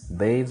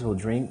 babes will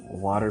drink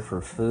water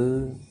for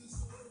food,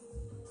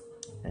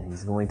 and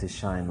He's going to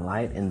shine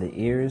light in the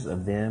ears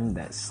of them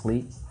that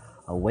sleep,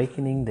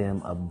 awakening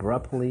them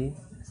abruptly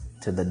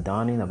to the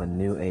dawning of a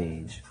new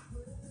age.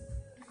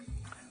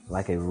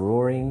 Like a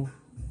lion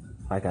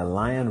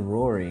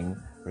roaring,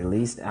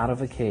 released out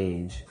of a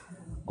cage,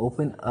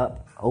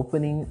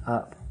 opening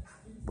up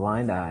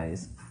blind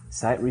eyes,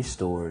 sight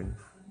restored.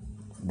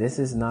 This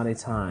is not a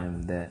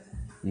time that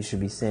you should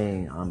be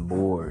saying, I'm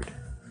bored.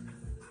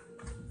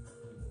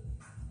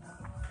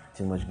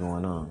 Too much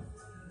going on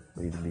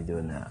for you to be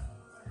doing that.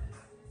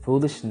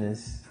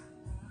 Foolishness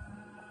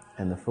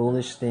and the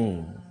foolish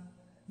thing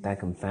that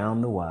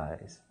confound the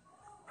wise,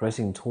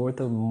 pressing toward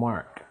the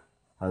mark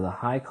of the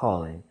high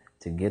calling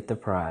to get the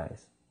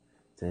prize,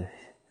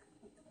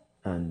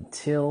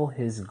 until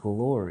His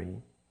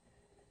glory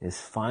is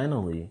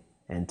finally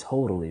and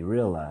totally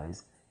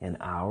realized in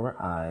our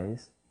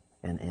eyes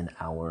and in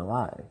our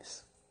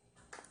lives.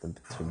 The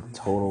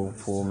total,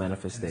 full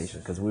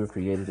manifestation, because we were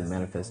created to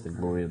manifest the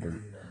glory of God.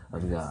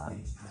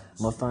 I'm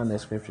going to find that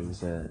scripture that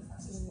said,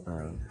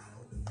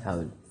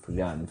 how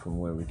forgotten from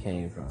where we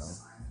came from.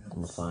 I'm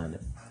going to find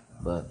it.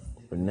 But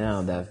for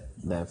now, that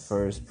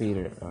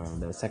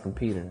Second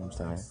Peter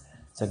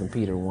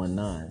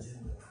 1:9,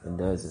 it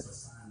does it.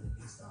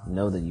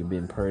 Know that you've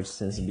been purged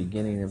since the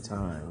beginning of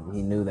time.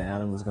 He knew that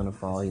Adam was going to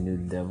fall. He knew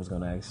the devil was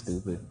going to act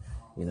stupid.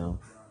 You know,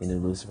 he knew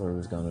Lucifer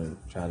was going to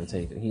try to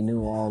take it. He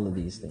knew all of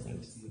these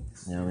things.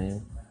 You know what I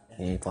mean?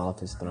 He ain't fall off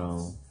His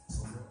throne.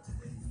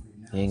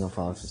 He ain't going to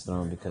fall off His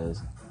throne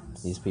because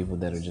these people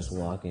that are just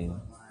walking,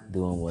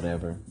 doing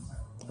whatever.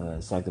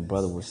 It's like the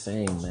brother was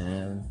saying,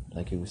 man.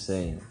 Like he was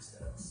saying.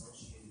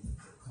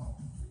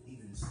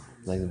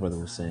 Like the brother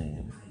was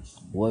saying.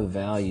 What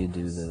value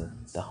do the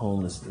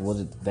homeless, what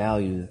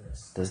value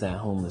does that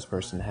homeless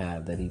person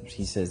have that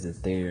he says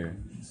that they're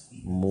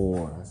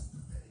more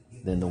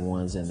than the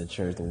ones in the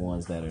church, the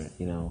ones that are,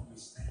 you know,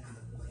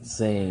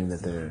 saying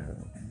that they're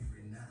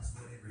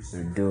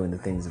doing the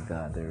things of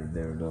God,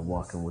 they're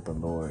walking with the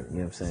Lord, you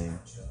know what I'm saying?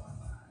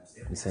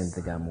 He's saying that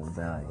they got more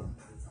value.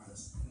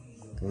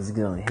 He's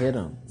gonna hit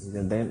them.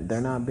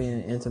 They're not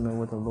being intimate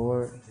with the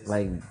Lord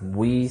like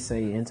we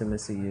say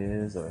intimacy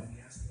is, or, you know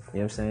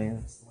what I'm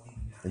saying?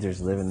 They're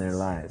just living their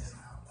lives.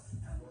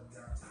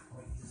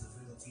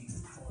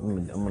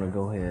 I'm gonna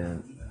go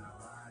ahead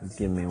and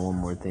give me one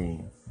more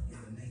thing.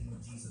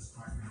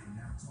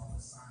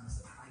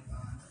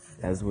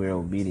 As we're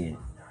obedient,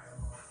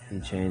 He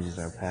changes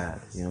our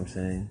path. You know what I'm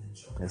saying?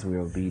 As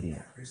we're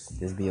obedient,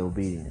 just be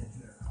obedient.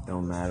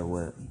 Don't matter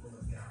what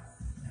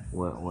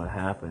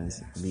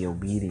happens. Be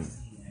obedient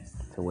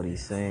to what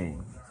He's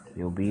saying.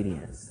 Be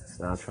obedient.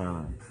 Stop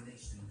trying to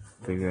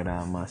figure it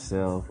out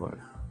myself or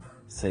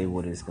say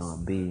what it's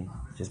gonna be.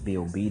 Just be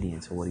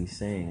obedient to what He's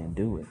saying and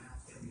do it.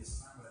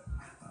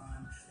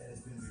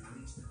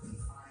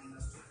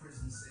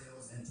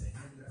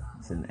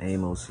 It's in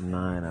Amos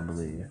 9, I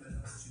believe.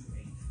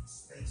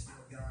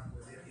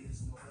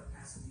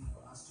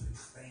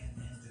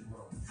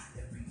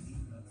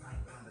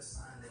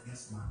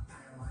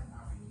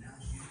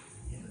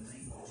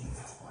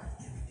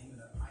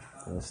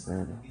 What's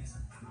that?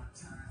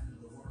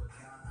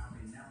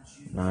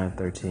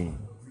 9:13.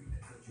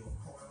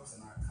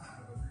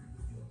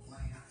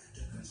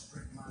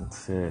 It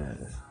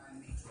says,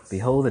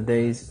 "Behold, the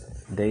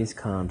days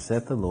come,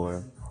 saith the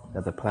Lord,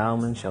 that the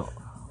plowman shall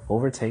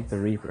overtake the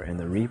reaper and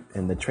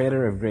the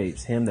treader of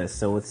grapes, him that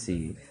soweth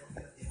seed.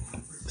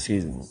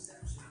 Excuse me.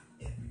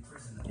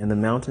 And the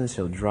mountains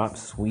shall drop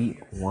sweet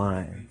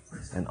wine,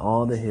 and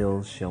all the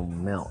hills shall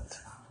melt.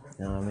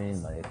 You know what I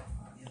mean? Like,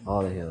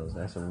 all the hills.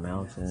 That's a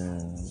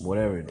mountain,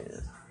 whatever it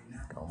is.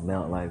 Gonna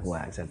melt like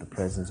wax at the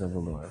presence of the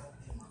Lord.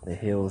 The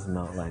hills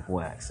melt like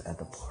wax at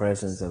the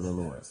presence of the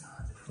Lord.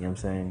 You know what I'm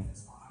saying?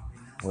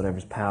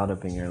 Whatever's piled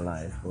up in your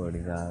life, glory to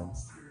God,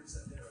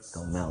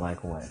 gonna melt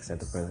like wax at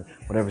the presence.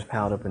 Whatever's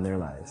piled up in their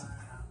lives.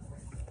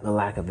 The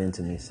lack of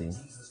intimacy,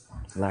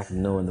 lack of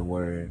knowing the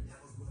word,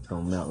 it's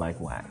gonna melt like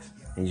wax.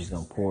 And you're just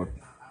gonna pour,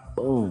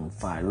 boom,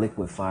 fire,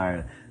 liquid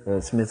fire.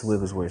 Smith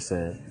Wigglesworth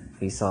said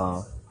he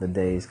saw the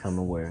days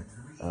coming where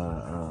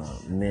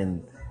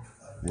men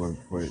were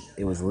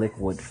it was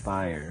liquid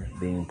fire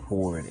being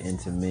poured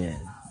into men.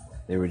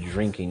 They were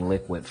drinking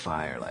liquid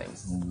fire like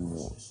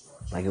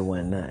it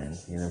wasn't nothing.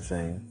 You know what I'm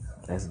saying?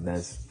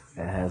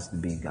 That has to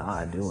be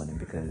God doing it,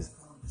 because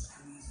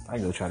if I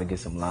go try to get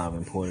some lava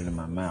and pour it in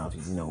my mouth,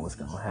 you know what's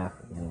gonna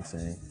happen. You know what I'm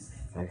saying?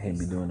 I can't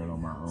be doing it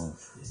on my own.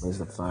 But it's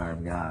the fire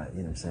of God.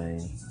 You know what I'm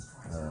saying?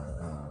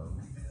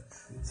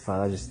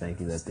 Father, I just thank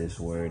you that this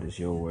word is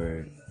your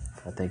word.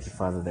 I thank you,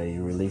 Father, that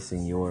you're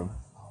releasing your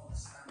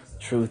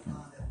truth,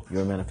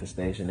 your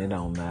manifestation. It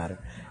don't matter.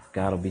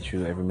 God will be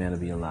true. Every man will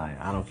be a liar.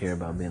 I don't care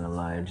about being a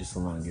liar, just so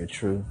long as you're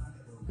true.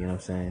 You know what I'm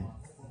saying?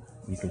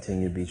 You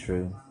continue to be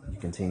true. You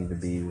continue to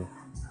be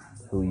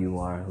who you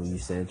are, who you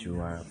said you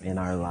are in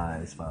our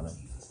lives, Father.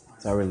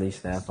 So I release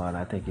that, Father.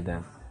 I thank you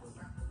that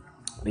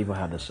people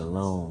have the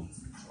shalom,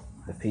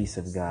 the peace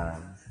of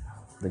God,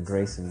 the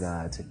grace of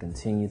God to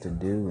continue to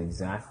do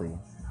exactly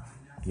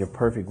your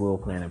perfect will,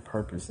 plan, and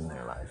purpose in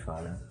their life,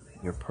 Father.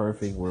 Your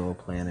perfect will,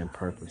 plan, and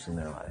purpose in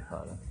their life,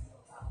 Father.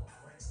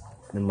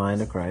 The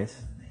mind of Christ,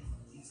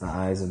 the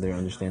eyes of their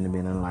understanding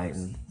being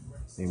enlightened,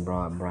 being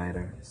brought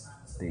brighter,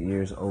 the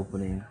ears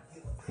opening,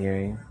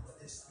 hearing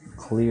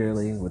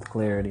clearly, with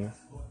clarity.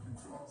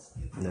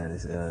 That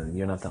is,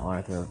 you're not the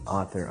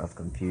author of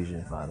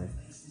confusion, Father.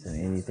 So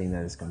anything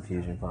that is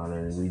confusion,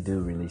 Father, we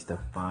do release the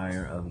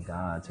fire of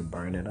God to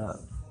burn it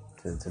up,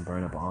 to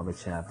burn up all the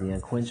chaff, the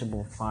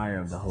unquenchable fire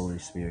of the Holy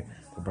Spirit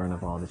to burn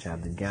up all the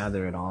chaff, to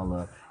gather it all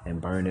up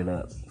and burn it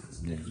up,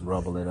 just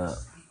rubble it up,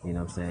 you know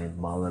what I'm saying,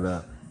 ball it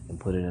up and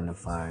put it in the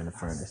fire, in the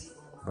furnace,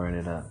 burn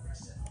it up,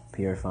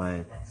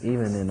 purifying,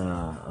 even in,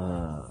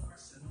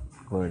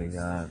 glory to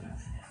God.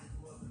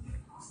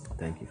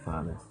 Thank you,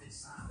 Father.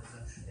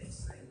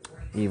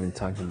 He even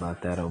talks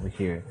about that over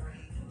here.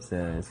 It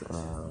says,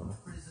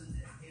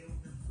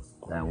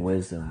 that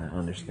wisdom, that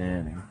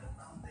understanding.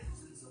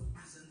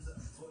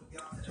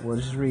 So we'll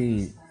just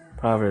read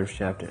Proverbs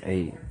chapter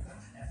 8.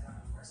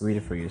 Read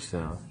it for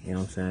yourself. You know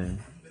what I'm saying?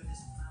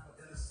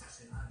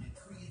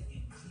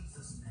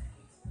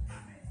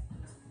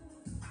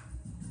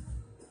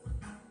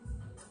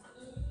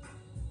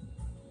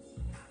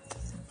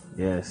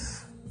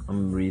 Yes. I'm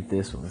going to read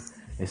this one.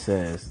 It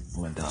says,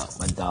 my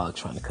dog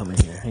trying to come in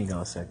here. Hang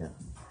on a second.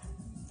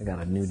 I got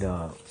a new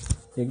dog.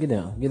 Yeah, get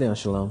down,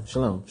 Shalom,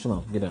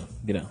 get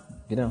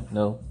down,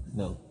 no,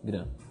 get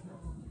down.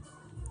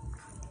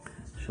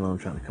 Shalom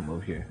trying to come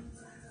over here.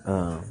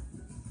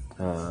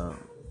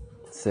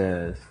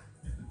 Says,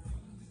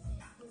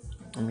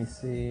 let me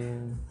see.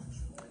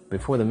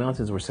 Before the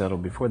mountains were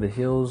settled, before the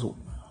hills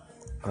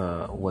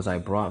was I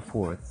brought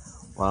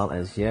forth, while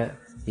as yet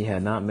he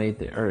had not made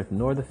the earth,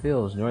 nor the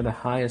fields, nor the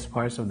highest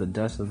parts of the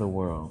dust of the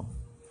world.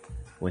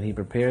 When he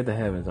prepared the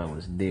heavens, I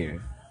was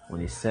there. When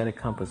he set a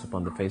compass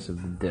upon the face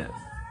of the depth.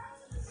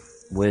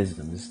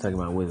 Wisdom. This is talking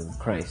about wisdom.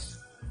 Christ.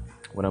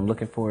 What I'm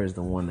looking for is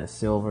the one that's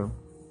silver.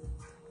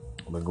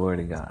 But glory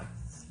to God.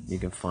 You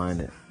can find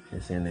it.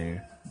 It's in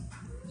there.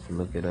 So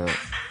look it up.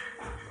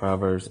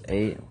 Proverbs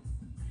 8.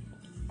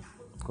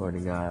 Glory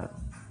to God.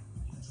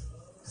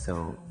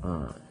 So,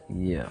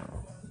 yeah.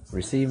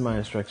 Receive my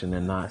instruction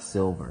and not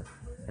silver,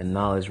 and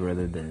knowledge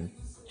rather than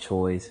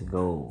choice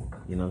gold.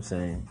 You know what I'm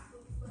saying?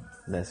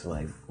 That's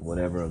like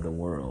whatever of the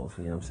world.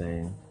 You know what I'm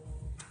saying?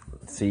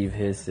 Receive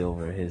his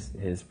silver,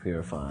 his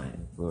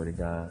purifying. Glory to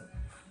God.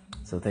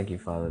 So thank you,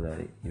 Father,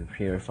 that you're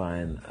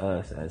purifying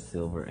us as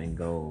silver and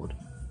gold.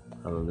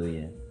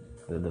 Hallelujah.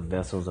 The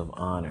vessels of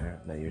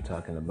honor that you're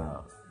talking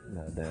about,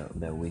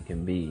 that we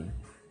can be,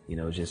 you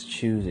know, just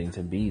choosing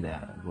to be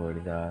that. Glory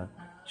to God.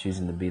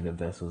 Choosing to be the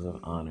vessels of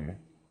honor,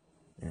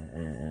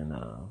 and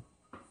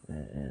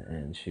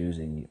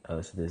choosing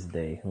us this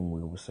day whom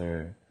we will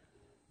serve.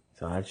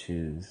 So I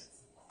choose.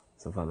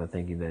 So Father,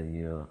 thank you that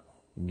you'll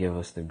give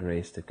us the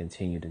grace to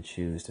continue to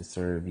choose to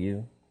serve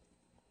you.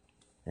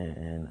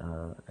 And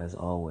as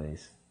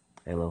always,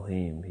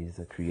 Elohim, he's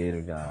the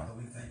creator God.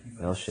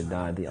 El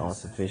Shaddai, the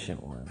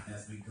all-sufficient one.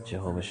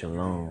 Jehovah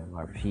Shalom,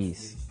 our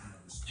peace.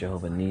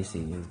 Jehovah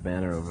Nisi, his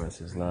banner over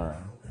us is love.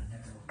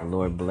 The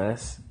Lord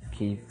bless,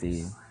 keep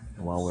thee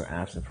while we're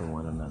absent from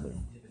one another.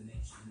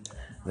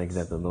 Thank you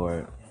that the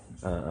Lord,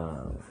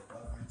 I'm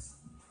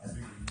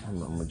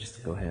going to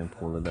just go ahead and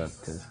pull it up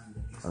because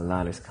a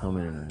lot is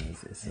coming and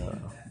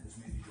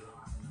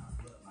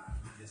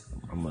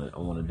I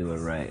want to do it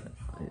right.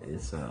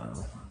 It's a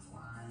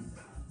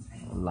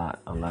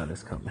lot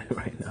is coming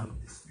right now.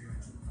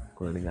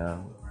 Glory to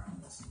God.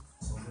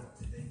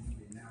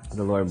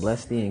 The Lord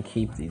bless thee and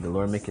keep thee. The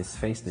Lord make his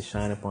face to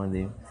shine upon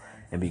thee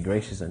and be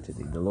gracious unto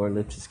thee. The Lord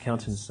lift his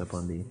countenance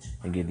upon thee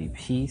and give thee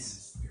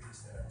peace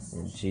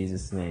in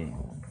Jesus' name.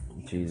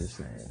 In Jesus'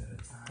 name.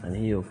 And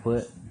he will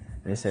put,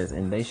 and it says,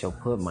 and they shall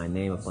put my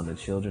name upon the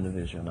children of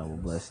Israel, and I will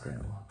bless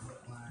them.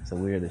 So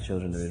we are the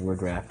children of Israel. We're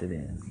grafted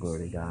in.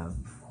 Glory to God.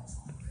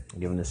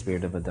 Given the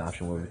spirit of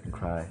adoption where we can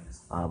cry,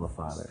 Abba,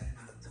 Father.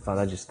 So,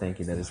 Father, I just thank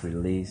you that it's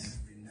released.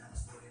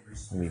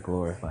 And we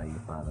glorify you,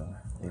 Father.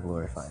 We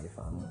glorify you,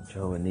 Father.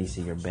 Jehovah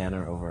Nisi, your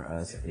banner over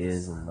us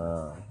is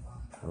love.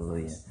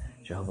 Hallelujah.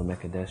 Jehovah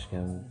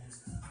Mekadeshkim,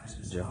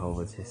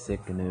 Jehovah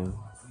Tsidkenu,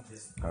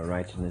 our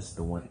righteousness,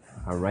 the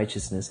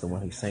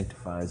one who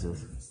sanctifies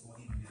us.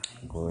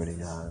 Glory to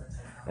God.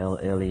 El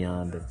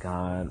Elyon, the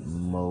God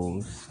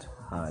most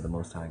high, the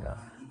most high God,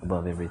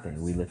 above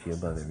everything. We lift you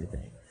above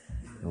everything.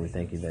 And we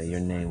thank you that your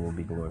name will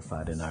be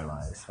glorified in our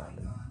lives,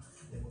 Father.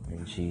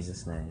 In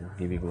Jesus' name,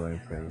 give you glory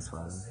and praise,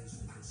 Father.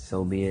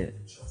 So be it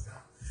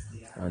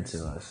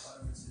unto us.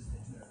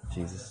 In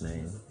Jesus'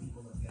 name.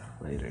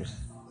 Laters.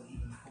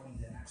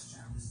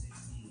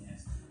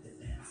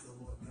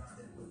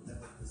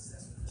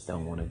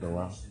 Don't want to go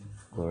out.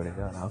 Glory to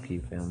God. I'll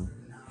keep him.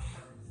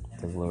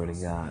 The glory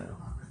to God.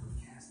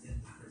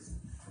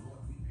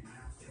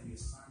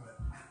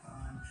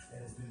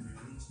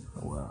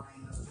 Well,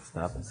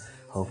 stop it.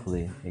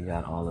 Hopefully he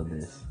got all of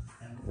this.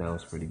 That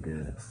was pretty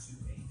good.